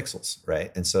 24 pixels,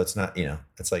 right? And so it's not,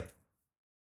 it's like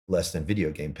less than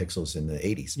video game pixels in the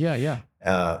 80s. Yeah.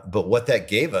 But what that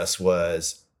gave us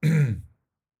was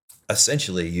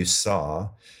essentially you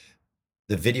saw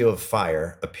the video of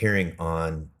fire appearing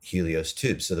on Helios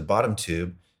tubes. So the bottom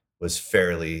tube was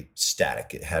fairly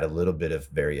static. It had a little bit of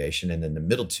variation. And then the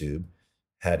middle tube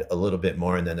had a little bit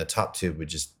more. And then the top tube would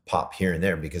just pop here and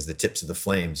there because the tips of the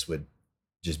flames would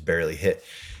just barely hit.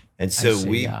 And so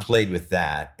we played with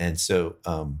that. And so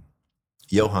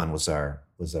Johan was our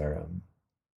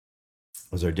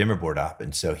dimmer board op.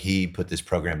 And so he put this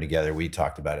program together. We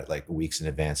talked about it like weeks in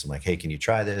advance. I'm like, hey, can you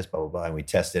try this? Blah, blah, blah. And we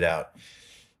tested out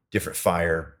different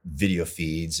fire video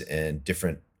feeds and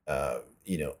different,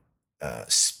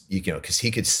 because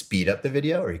he could speed up the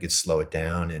video or he could slow it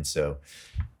down. And so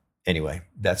anyway,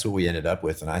 that's what we ended up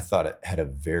with. And I thought it had a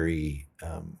very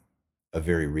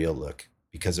real look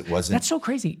because it wasn't. That's so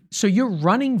crazy. So you're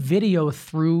running video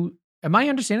through, am I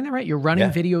understanding that right? You're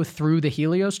running video through the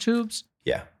Helios tubes?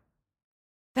 Yeah.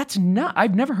 That's not,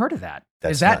 I've never heard of that.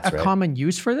 That's Is that nuts, a common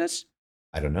use for this?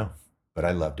 I don't know, but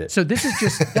I loved it. So this is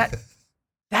just that.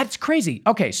 That's crazy.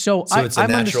 Okay, so it's a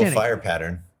natural fire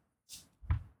pattern.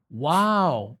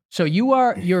 Wow. So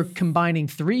you're combining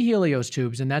 3 Helios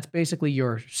tubes, and that's basically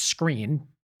your screen.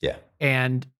 Yeah.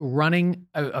 And running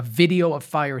a video of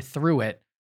fire through it.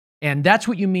 And that's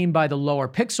what you mean by the lower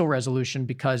pixel resolution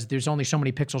because there's only so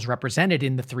many pixels represented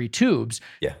in the 3 tubes.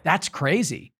 Yeah. That's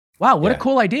crazy. Wow, what a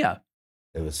cool idea.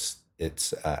 I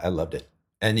loved it.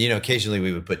 And, occasionally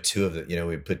we would put 2 of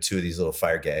these little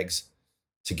fire gags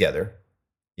together,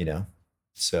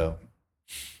 so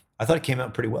I thought it came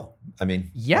out pretty well. I mean,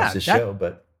 it's a show,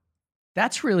 but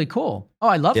that's really cool. Oh,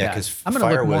 I love that. Because I'm going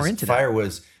to look more into that.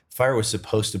 Fire was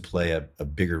supposed to play a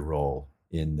bigger role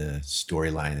in the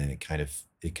storyline, and it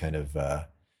kind of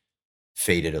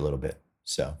faded a little bit.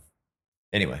 So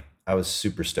anyway, I was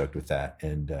super stoked with that,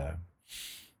 and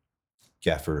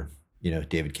Gaffer,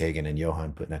 David Kagan and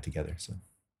Johan putting that together. So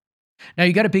now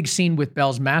you got a big scene with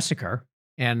Bell's Massacre,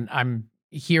 and I'm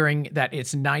hearing that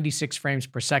it's 96 frames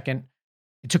per second.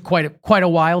 It took quite a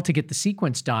while to get the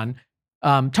sequence done.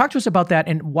 Talk to us about that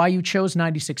and why you chose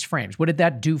 96 frames. What did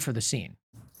that do for the scene?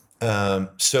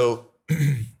 So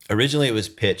originally it was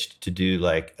pitched to do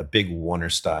like a big Warner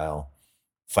style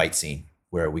fight scene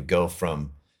where we go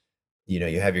from,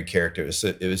 you have your character.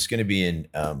 So it was going to be in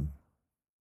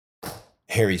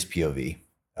Harry's POV,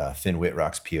 Finn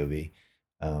Whitrock's POV.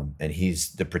 And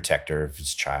he's the protector of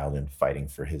his child and fighting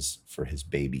for his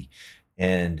baby.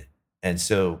 And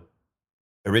so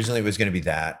originally it was going to be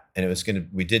that. And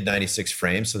we did 96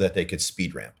 frames so that they could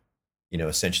speed ramp.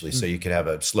 essentially. So Mm. you could have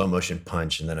a slow motion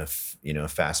punch and then a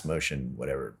fast motion,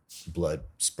 whatever, blood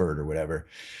spurt or whatever.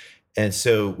 And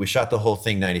so we shot the whole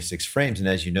thing 96 frames. And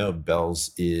as you know,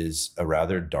 Bells is a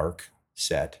rather dark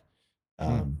set,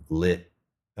 lit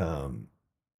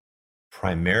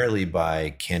primarily by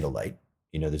candlelight.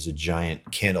 There's a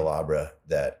giant candelabra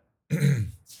that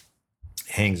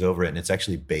hangs over it, and it's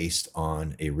actually based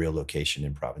on a real location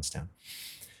in Provincetown.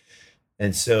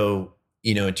 And so,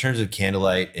 in terms of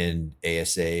candlelight and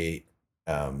ASA,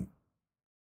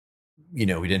 we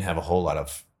didn't have a whole lot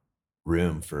of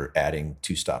room for adding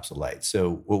 2 stops of light.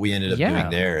 So what we ended up doing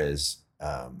there is,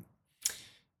 and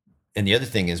the other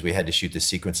thing is we had to shoot the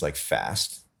sequence like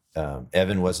fast.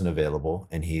 Evan wasn't available,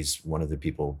 and he's one of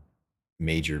the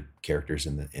major characters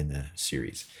in the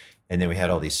series. And then we had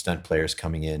all these stunt players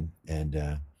coming in.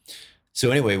 And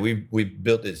so anyway, we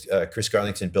built this, Chris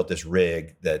Garlington built this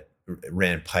rig that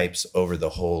ran pipes over the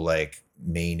whole like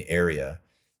main area.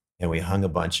 And we hung a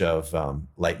bunch of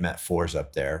light matte 4s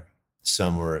up there.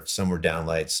 Some were down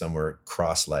lights, some were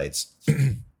cross lights,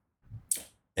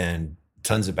 and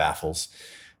tons of baffles.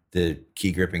 The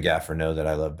key grip and gaffer know that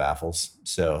I love baffles.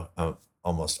 So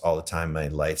almost all the time my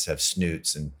lights have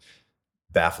snoots and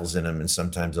baffles in them. And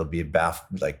sometimes there'll be a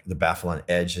baffle, like the baffle on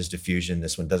edge has diffusion.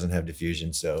 This one doesn't have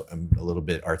diffusion. So I'm a little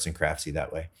bit arts and craftsy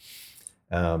that way.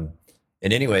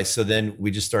 And anyway, so then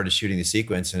we just started shooting the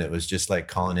sequence, and it was just like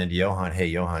calling into Johan, hey,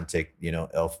 Johan, take, this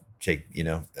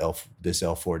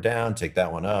L4 down, take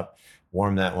that one up,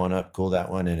 warm that one up, cool that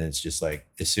one. And it's just like,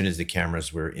 as soon as the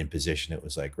cameras were in position, it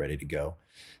was like ready to go.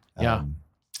 Yeah.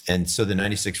 And so the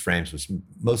 96 frames was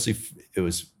mostly, it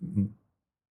was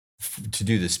to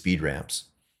do the speed ramps,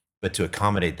 but to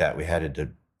accommodate that, we had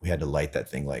to light that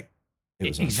thing like it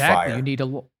was on fire. You needed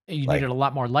a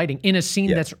lot more lighting in a scene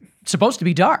that's supposed to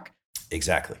be dark.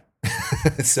 Exactly.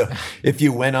 So if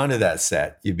you went onto that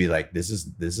set, you'd be like, this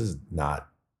is not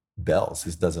Bells.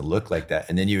 This doesn't look like that.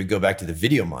 And then you would go back to the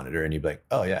video monitor and you'd be like,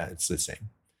 oh yeah, it's the same.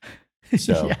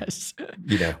 So, yes.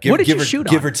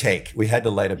 Give or take. We had to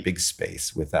light a big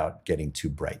space without getting too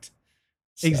bright.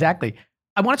 So. Exactly.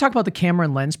 I want to talk about the camera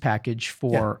and lens package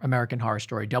for American Horror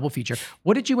Story double feature.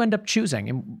 What did you end up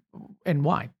choosing and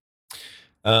why?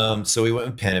 So we went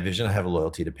with Panavision. I have a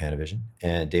loyalty to Panavision,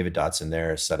 and David Dotson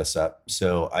there set us up.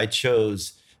 So I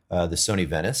chose the Sony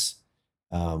Venice,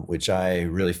 which I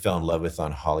really fell in love with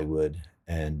on Hollywood,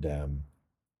 and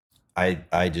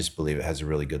I just believe it has a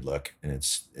really good look, and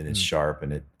it's sharp,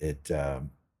 and it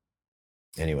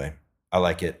anyway, I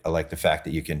like it. I like the fact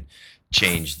that you can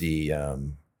change the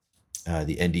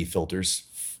ND filters,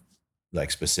 like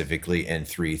specifically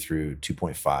N3 through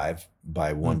 2.5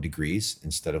 by 1 degrees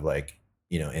instead of like,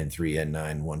 N3,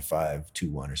 N9, 1.5,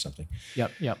 2.1 or something.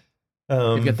 Yep.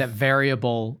 You've got that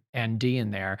variable ND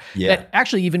in there that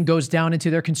actually even goes down into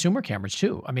their consumer cameras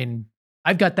too. I mean,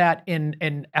 I've got that in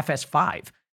FS5,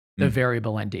 the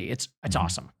variable ND. It's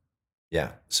awesome.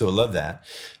 Yeah. So I love that.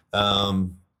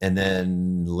 And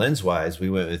then lens-wise, we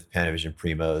went with Panavision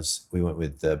Primos. We went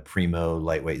with the Primo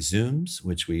lightweight zooms,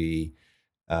 which we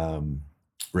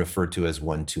refer to as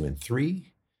 1, 2, and 3.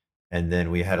 And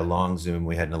then we had a long zoom.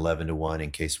 We had an 11:1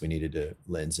 in case we needed to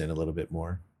lens in a little bit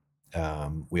more.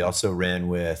 We also ran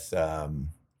with a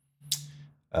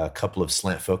couple of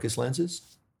slant focus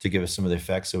lenses to give us some of the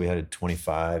effects. So we had a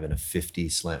 25 and a 50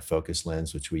 slant focus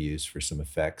lens, which we used for some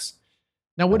effects.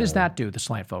 Now, what does that do, the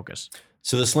slant focus?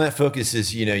 So the slant focus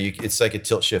is, it's like a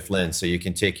tilt shift lens. So you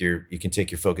can take your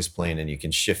focus plane and you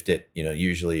can shift it.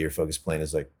 Usually your focus plane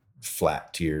is like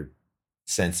flat to your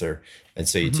sensor. And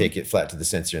so you take it flat to the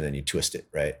sensor and then you twist it,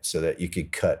 right? So that you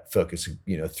could cut focus,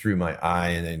 through my eye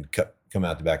and then come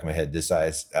out the back of my head. This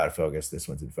eye's out of focus. This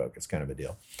one's in focus, kind of a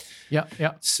deal.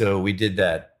 Yeah. So we did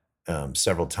that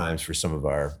several times for some of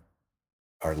our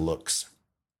looks.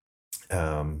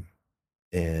 And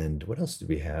what else did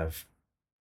we have?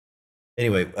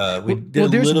 Anyway, we did a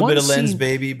little bit of lens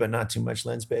baby, but not too much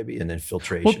lens baby, and then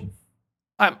filtration.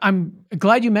 Well, I'm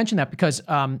glad you mentioned that because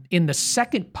in the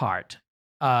second part,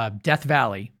 Death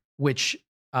Valley, which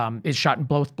is shot in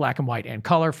both black and white and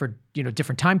color for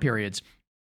different time periods,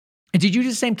 did you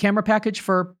use the same camera package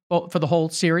for the whole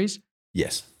series?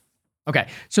 Yes. Okay,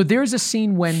 so there's a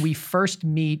scene when we first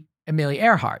meet Amelia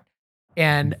Earhart,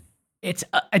 and it's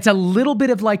a little bit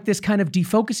of like this kind of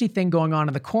defocusy thing going on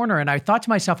in the corner. And I thought to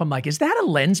myself, I'm like, is that a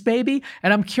lens baby?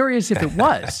 And I'm curious if it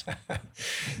was.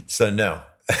 So no.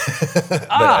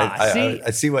 See? I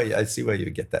see why you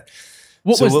would get that.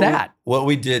 What was that? What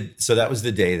we did. So that was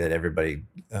the day that everybody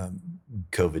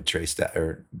COVID traced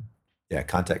out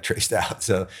contact traced out.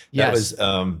 So that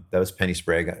was Penny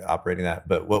Sprague operating that.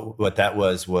 But what that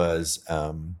was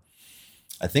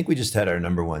I think we just had our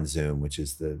number one zoom, which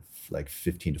is the like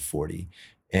 15-40,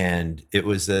 and it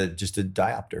was just a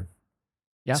diopter.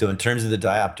 Yeah. So in terms of the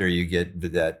diopter, you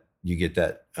get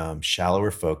that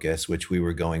shallower focus, which we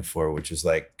were going for, which is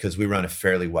like, because we run a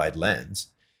fairly wide lens,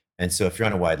 and so if you're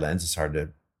on a wide lens, it's hard to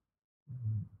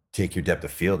take your depth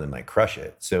of field and like crush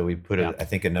it. So we put Yeah. I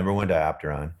think a number one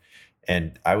diopter on,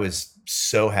 and I was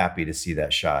so happy to see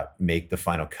that shot make the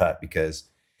final cut because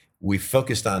we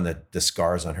focused on the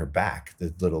scars on her back,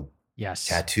 the little Yes.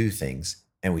 tattoo things,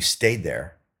 and we stayed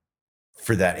there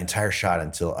for that entire shot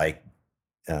until Ike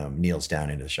kneels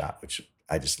down into the shot, which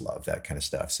I just love that kind of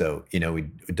stuff. So, you know,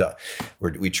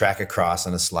 we track across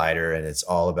on a slider, and it's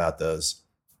all about those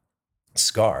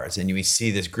scars. And we see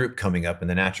this group coming up, and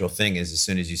the natural thing is, as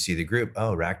soon as you see the group,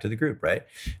 oh, rack to the group, right?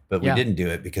 But we Yeah. didn't do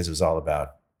it because it was all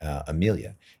about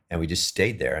Amelia, and we just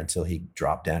stayed there until he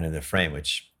dropped down in the frame,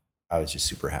 which I was just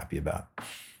super happy about.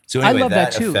 So anyway, I love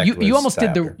that too. effect You was almost did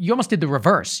diopter. you almost did the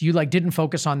reverse. You like didn't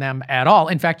focus on them at all.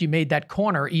 In fact, you made that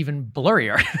corner even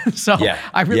blurrier. So Yeah,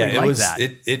 I really it like was that.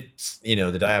 it you know,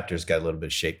 the diopter's got a little bit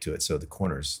of shape to it, so the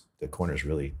corners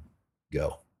really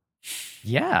go.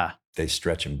 Yeah. They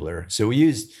stretch and blur. So we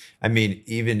used, I mean,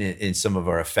 even in some of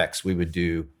our effects, we would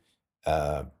do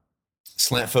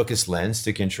slant focus lens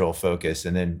to control focus,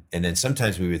 and then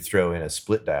sometimes we would throw in a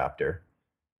split diopter,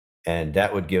 and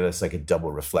that would give us like a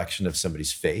double reflection of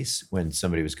somebody's face when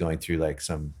somebody was going through like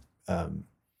some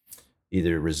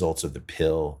either results of the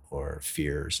pill or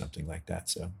fear or something like that.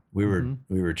 So we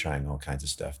were trying all kinds of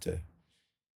stuff to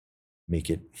make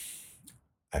it.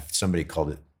 Somebody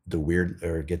called it the weird,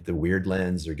 or get the weird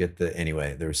lens, or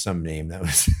anyway, there was some name that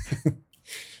was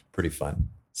pretty fun.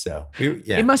 So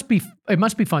It must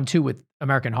be fun too with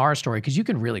American Horror Story because you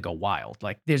can really go wild.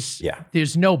 Like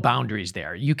there's no boundaries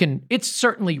there. It's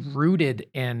certainly rooted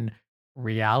in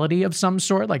reality of some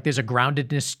sort. Like there's a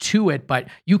groundedness to it, but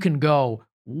you can go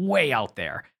way out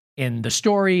there in the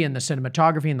story and the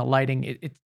cinematography and the lighting.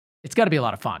 It's got to be a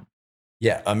lot of fun.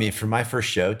 Yeah, I mean, for my first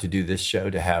show, to do this show,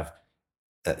 to have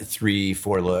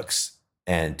 3-4 looks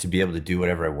and to be able to do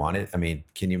whatever I wanted. I mean,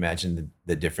 can you imagine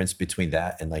the difference between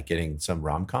that and like getting some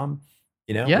rom-com,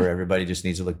 where everybody just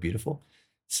needs to look beautiful?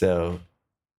 So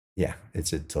yeah,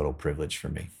 it's a total privilege for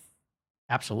me.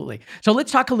 Absolutely. So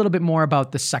let's talk a little bit more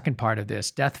about the second part of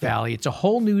this, Death Valley. It's a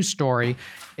whole news story.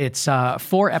 It's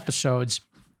 4 episodes,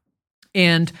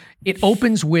 and it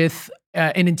opens with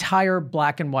an entire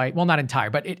black and white. Well, not entire,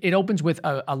 but it opens with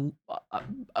a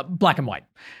black and white,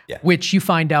 which you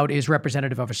find out is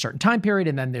representative of a certain time period,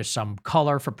 and then there's some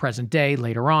color for present day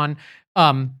later on.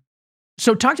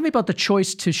 So talk to me about the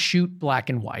choice to shoot black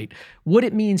and white, what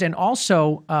it means, and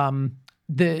also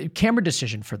the camera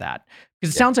decision for that.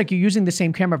 Because it sounds like you're using the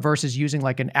same camera versus using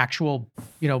like an actual,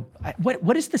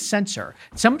 what is the sensor?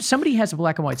 Somebody has a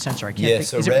black and white sensor. I can't think.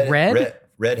 So is it Red?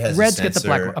 Red has Red's a get sensor. the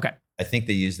black and white. Okay. I think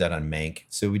they use that on Mank.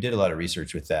 So we did a lot of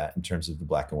research with that in terms of the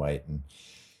black and white and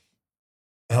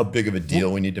how big of a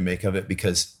deal we need to make of it,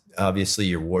 because obviously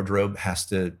your wardrobe has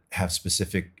to have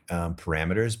specific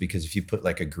parameters, because if you put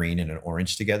like a green and an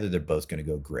orange together, they're both going to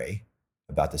go gray,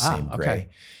 about the same gray. Okay.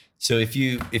 So if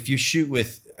you shoot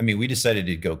with, I mean, we decided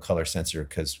to go color sensor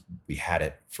because we had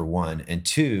it, for one, and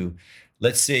two,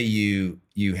 let's say you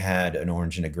had an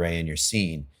orange and a gray in your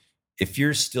scene. If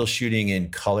you're still shooting in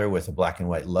color with a black and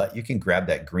white LUT, you can grab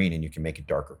that green and you can make it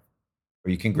darker, or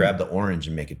you can grab the orange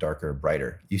and make it darker or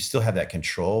brighter. You still have that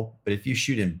control, but if you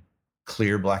shoot in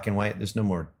clear black and white, there's no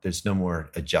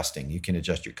more adjusting. You can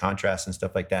adjust your contrast and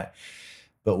stuff like that.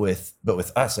 But with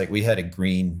us, like, we had a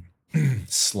green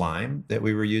slime that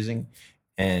we were using,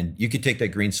 and you could take that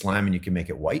green slime and you can make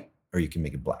it white or you can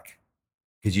make it black,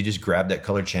 because you just grab that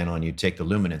color channel and you take the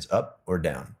luminance up or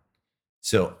down.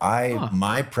 So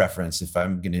my preference, if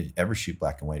I'm going to ever shoot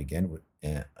black and white again,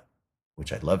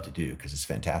 which I'd love to do because it's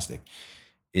fantastic,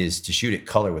 is to shoot it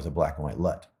color with a black and white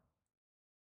LUT,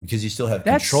 because you still have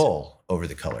control over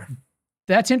the color.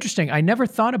 That's interesting. I never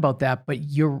thought about that, but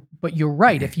you're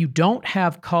right. If you don't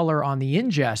have color on the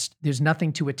ingest, there's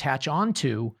nothing to attach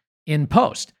onto in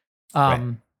post,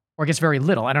 Right. or I guess very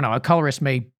little. I don't know. A colorist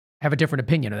may have a different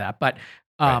opinion of that, but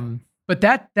but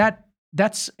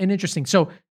that's an interesting.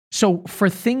 So for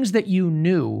things that you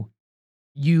knew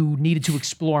you needed to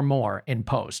explore more in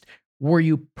post, were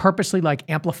you purposely like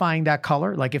amplifying that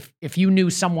color? Like if you knew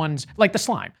someone's, like the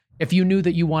slime, if you knew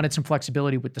that you wanted some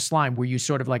flexibility with the slime, were you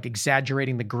sort of like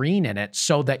exaggerating the green in it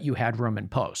so that you had room in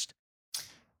post?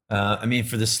 I mean,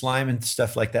 for the slime and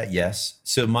stuff like that, yes.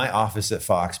 So my office at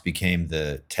Fox became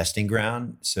the testing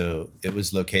ground. So it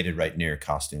was located right near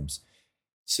costumes.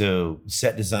 So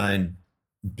set design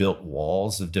built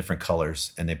walls of different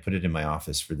colors, and they put it in my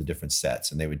office for the different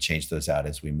sets, and they would change those out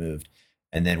as we moved.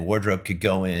 And then wardrobe could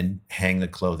go in, hang the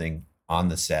clothing on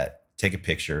the set, take a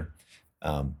picture.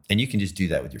 And you can just do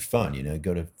that with your phone,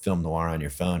 go to Film Noir on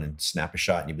your phone and snap a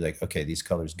shot, and you'd be like, okay, these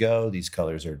colors go, these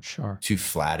colors are Sure. too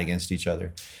flat against each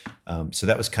other. So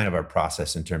that was kind of our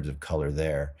process in terms of color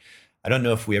there. I don't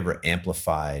know if we ever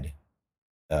amplified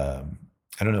a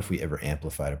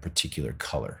particular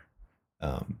color.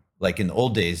 Like in the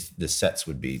old days, the sets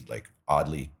would be like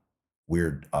odd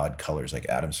colors, like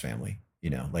Addams Family,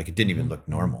 like it didn't even look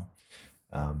normal.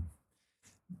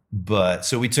 But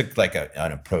so we took like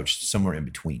an approach somewhere in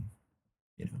between,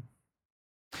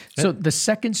 So the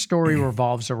second story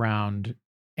revolves around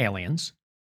aliens.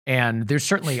 And there's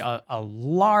certainly a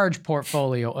large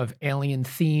portfolio of alien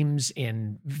themes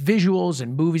in visuals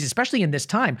and movies, especially in this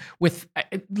time with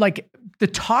like the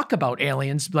talk about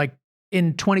aliens, like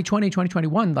in 2020,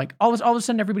 2021, like all of a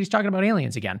sudden everybody's talking about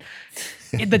aliens again.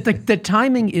 The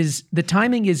timing is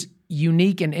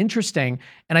unique and interesting.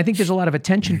 And I think there's a lot of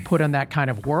attention put on that kind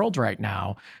of world right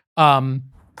now.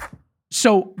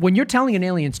 So when you're telling an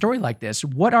alien story like this,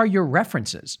 what are your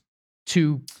references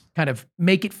to kind of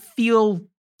make it feel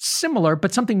similar,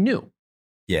 but something new?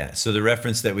 Yeah. So the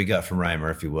reference that we got from Ryan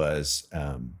Murphy was,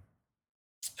 I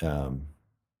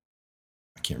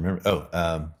can't remember.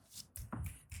 I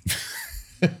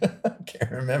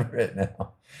can't remember it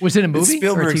now. Was it a movie? It's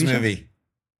Spielberg's movie.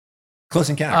 Close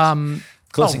Encounters.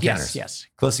 Close Encounters. Yes.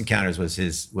 Close Encounters was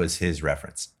his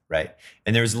reference, right?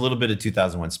 And there was a little bit of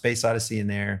 2001: Space Odyssey in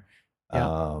there.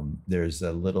 Yeah. There's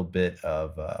a little bit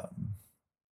of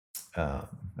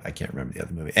I can't remember the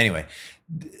other movie. Anyway,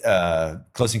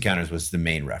 Close Encounters was the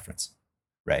main reference,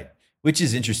 right? Which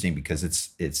is interesting because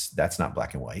that's not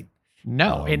black and white.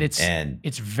 No, and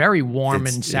it's very warm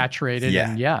and saturated.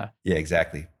 Yeah,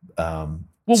 exactly. Well,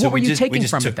 what were you taking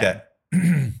from it then?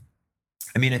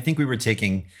 I mean, I think we were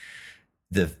taking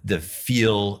the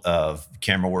feel of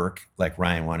camera work. Like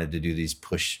Ryan wanted to do these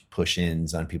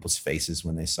push-ins on people's faces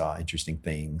when they saw interesting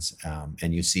things,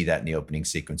 and you see that in the opening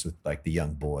sequence with like the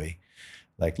young boy,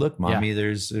 like, look, mommy,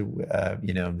 there's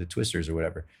the twisters or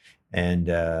whatever, and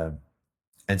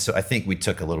so I think we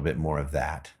took a little bit more of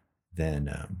that than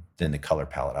the color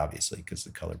palette, obviously, because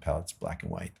the color palette's black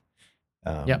and white.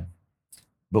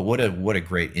 But what a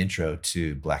great intro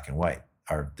to black and white.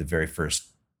 The very first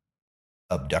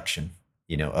abduction,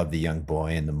 of the young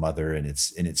boy and the mother, and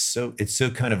it's so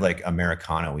kind of like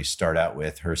Americana. We start out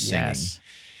with her singing,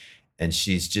 and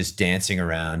she's just dancing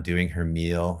around doing her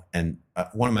meal. And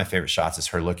one of my favorite shots is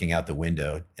her looking out the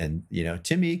window, and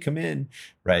Timmy, come in,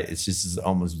 right? It's just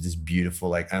almost this beautiful,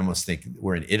 like I almost think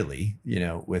we're in Italy,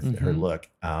 with her look.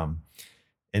 And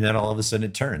then all of a sudden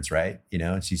it turns, right?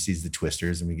 And she sees the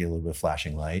twisters, and we get a little bit of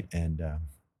flashing light, and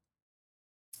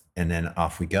then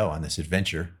off we go on this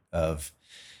adventure of,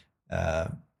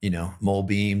 mole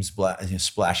beams,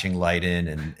 splashing light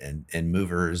in, and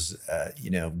movers,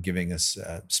 giving us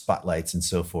spotlights and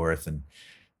so forth. And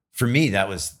for me, that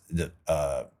was the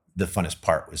funnest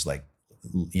part, was like,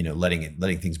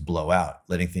 letting things blow out,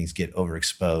 letting things get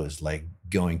overexposed, like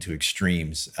going to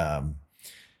extremes.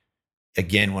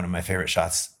 Again, one of my favorite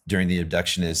shots during the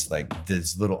abduction is like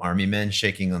this little army men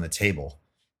shaking on the table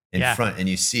in front, and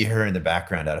you see her in the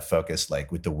background out of focus, like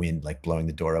with the wind, like blowing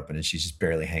the door open, and she's just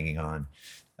barely hanging on.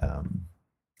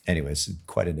 Anyways,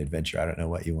 quite an adventure. I don't know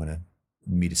what you want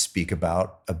me to speak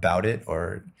about it,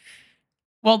 or.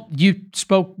 Well, you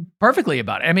spoke perfectly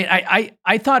about it. I mean,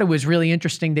 I thought it was really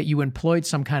interesting that you employed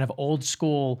some kind of old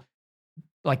school,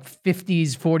 like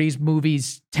 50s, 40s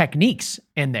movies techniques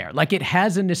in there. Like it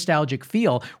has a nostalgic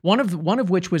feel. One of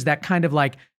which was that kind of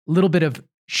like little bit of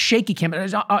shaky camera.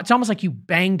 It's almost like you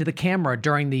banged the camera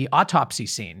during the autopsy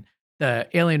scene, the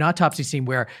alien autopsy scene,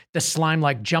 where the slime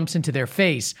like jumps into their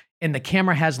face and the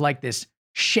camera has like this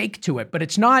shake to it, but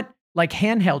it's not like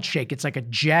handheld shake. It's like a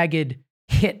jagged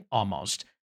hit almost.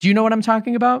 Do you know what I'm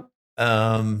talking about?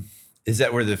 Is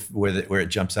that where it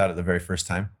jumps out at the very first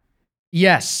time?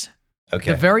 Yes.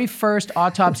 Okay. The very first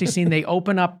autopsy scene, they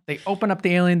open up the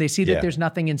alien. They see that there's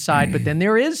nothing inside, but then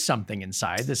there is something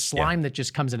inside, this slime that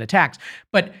just comes and attacks.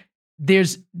 But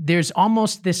there's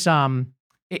almost this, I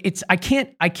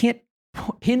can't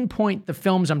pinpoint the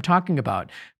films I'm talking about,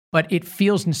 but it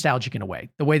feels nostalgic in a way,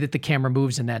 the way that the camera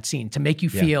moves in that scene to make you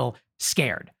feel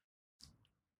scared.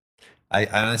 I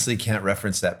honestly can't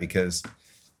reference that because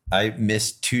I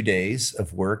missed 2 days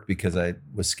of work because I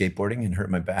was skateboarding and hurt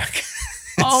my back.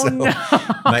 Oh, so no.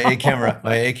 My A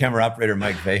camera operator,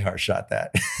 Mike Vehar, shot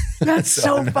that. That's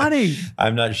so funny.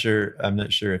 I'm not sure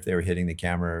if they were hitting the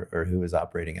camera or who was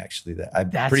operating actually. I'm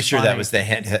That's pretty sure funny. that was the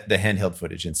handheld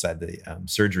footage inside the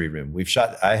surgery room.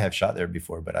 I have shot there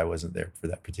before, but I wasn't there for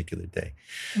that particular day.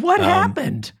 What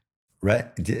happened? Right.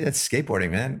 It's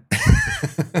skateboarding, man.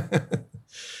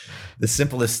 The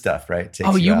simplest stuff, right?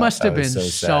 Takes You out. must have I been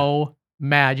was so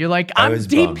mad. You're like, I'm was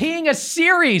bummed. DPing a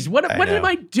series. What am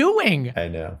I doing? I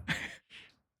know.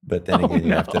 But then again,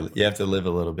 you have to live a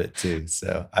little bit too.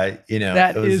 So that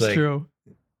That is true.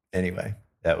 Anyway,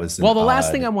 that was the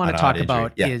last thing I want to talk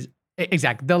about is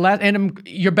exactly the last. And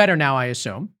you're better now, I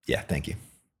assume. Yeah, thank you.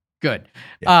 Good.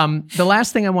 Yeah. The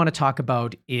last thing I want to talk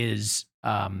about is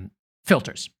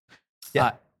filters.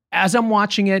 Yeah. As I'm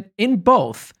watching it in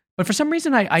both, but for some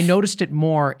reason I noticed it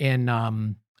more in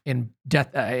the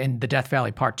Death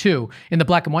Valley Part 2, in the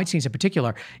black and white scenes in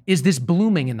particular, is this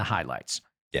blooming in the highlights.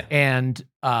 Yeah. And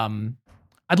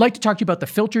I'd like to talk to you about the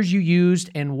filters you used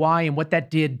and why and what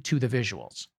that did to the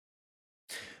visuals.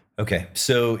 Okay.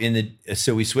 So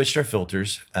we switched our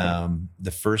filters.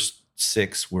 The first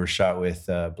 6 were shot with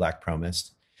Black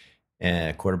Pro-Mist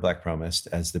and quarter Black Pro-Mist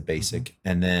as the basic. Mm-hmm.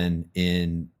 And then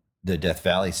in the Death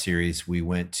Valley series, we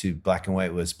went to black and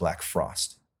white was Black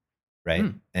Frost. Right.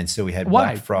 And so we had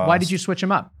Black Frost. Why did you switch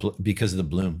them up? Because of the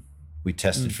bloom. We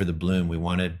tested for the bloom. We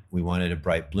wanted a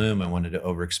bright bloom. I wanted to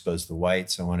overexpose the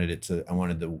whites. I wanted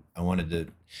the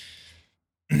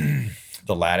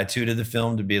latitude of the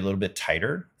film to be a little bit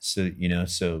tighter. So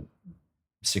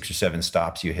 6 or 7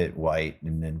 stops you hit white,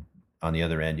 and then on the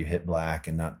other end you hit black,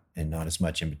 and not as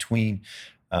much in between.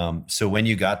 So when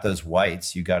you got those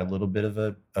whites, you got a little bit of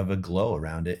a glow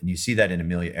around it, and you see that in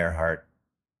Amelia Earhart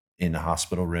in the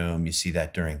hospital room. You see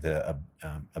that during the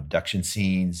abduction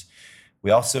scenes. We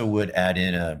also would add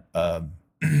in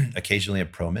occasionally a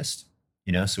Pro-Mist,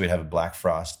 so we'd have a Black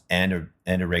Frost and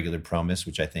a regular Pro-Mist,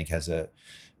 which I think has a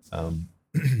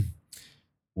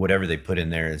whatever they put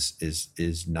in there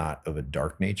is not of a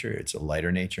dark nature. It's a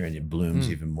lighter nature, and it blooms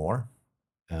even more.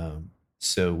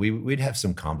 So we'd have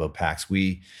some combo packs.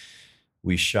 We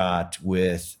shot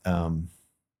with the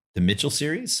Mitchell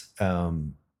series,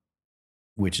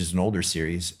 which is an older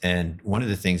series, and one of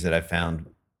the things that I found,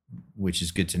 which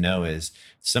is good to know, is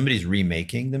somebody's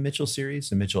remaking the Mitchell series,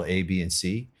 the Mitchell A, B, and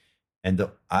C. And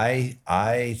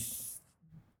I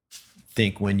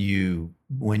think when you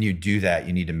do that,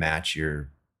 you need to match your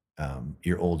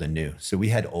old and new. So we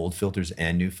had old filters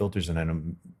and new filters, and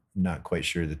I'm not quite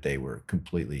sure that they were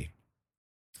completely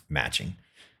matching.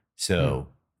 So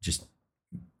just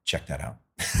check that out.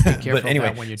 But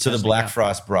anyway, so the Black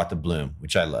Frost brought the bloom,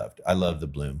 which I loved. I love the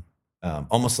bloom.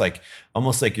 Almost like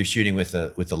you're shooting with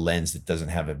a lens that doesn't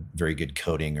have a very good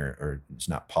coating or it's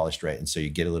not polished right, and so you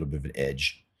get a little bit of an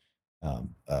edge,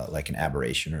 like an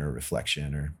aberration or a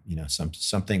reflection, or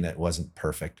something that wasn't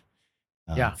perfect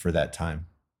for that time.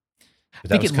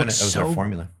 But that was our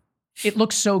formula. It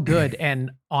looks so good,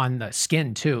 and on the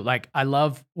skin too. Like I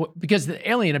love because the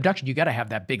alien abduction, you got to have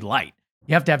that big light.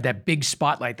 You have to have that big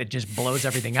spotlight that just blows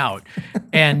everything out,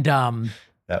 and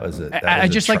I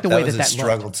just like the way that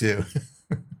struggle looked. too.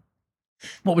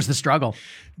 What was the struggle?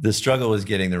 The struggle was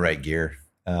getting the right gear,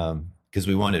 because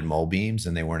we wanted mole beams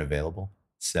and they weren't available.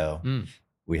 So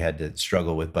we had to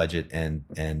struggle with budget and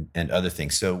other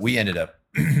things. So we ended up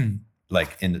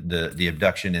like in the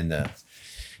abduction in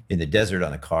the desert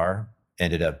on a car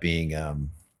ended up being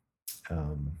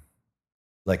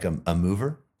like a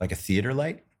mover, like a theater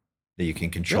light that you can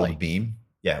control the beam.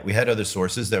 Yeah, we had other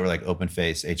sources that were like open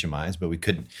face HMIs, but we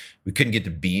couldn't get the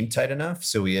beam tight enough.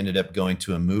 So we ended up going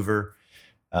to a mover,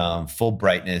 full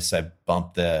brightness. I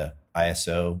bumped the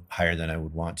ISO higher than I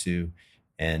would want to,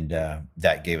 and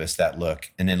that gave us that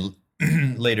look. And then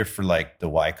later for like the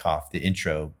Wyckoff, the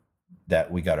intro, that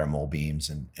we got our mole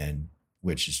beams, and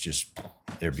which is just,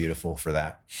 they're beautiful for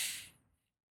that.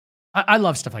 I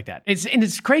love stuff like that.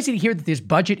 It's crazy to hear that there's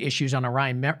budget issues on a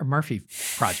Ryan Murphy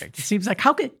project. It seems like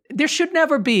there should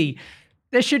never be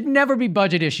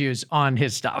budget issues on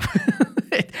his stuff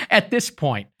at this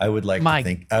point. I would like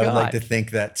to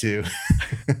think that too.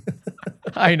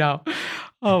 I know.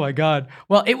 Oh my God.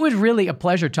 Well, it was really a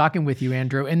pleasure talking with you,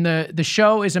 Andrew. And the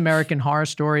show is American Horror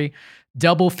Story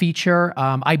double feature.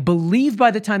 I believe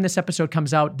by the time this episode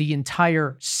comes out, the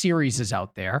entire series is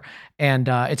out there, and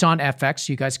it's on FX,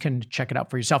 so you guys can check it out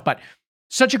for yourself. But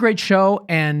such a great show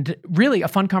and really a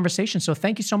fun conversation. So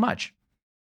thank you so much.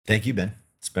 Thank you, Ben.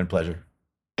 It's been a pleasure.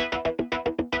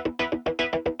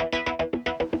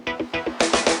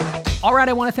 All right,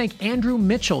 I want to thank Andrew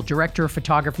Mitchell, Director of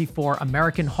Photography for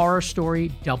American Horror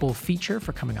Story Double Feature,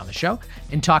 for coming on the show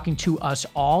and talking to us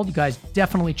all. You guys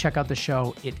definitely check out the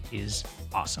show. It is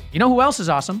awesome. You know who else is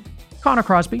awesome? Connor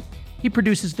Crosby. He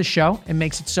produces the show and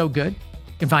makes it so good.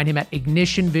 You can find him at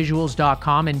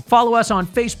ignitionvisuals.com and follow us on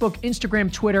Facebook,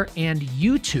 Instagram, Twitter, and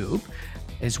YouTube,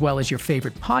 as well as your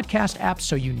favorite podcast apps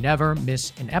so you never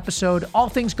miss an episode. All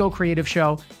things Go Creative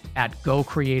Show at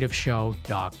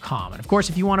gocreativeshow.com. And of course,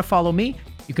 if you want to follow me,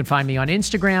 you can find me on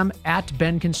Instagram at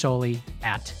Ben Consoli,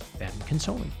 at Ben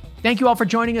Consoli. Thank you all for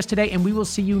joining us today, and we will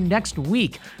see you next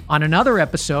week on another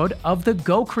episode of the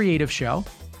Go Creative Show,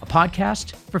 a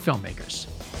podcast for filmmakers.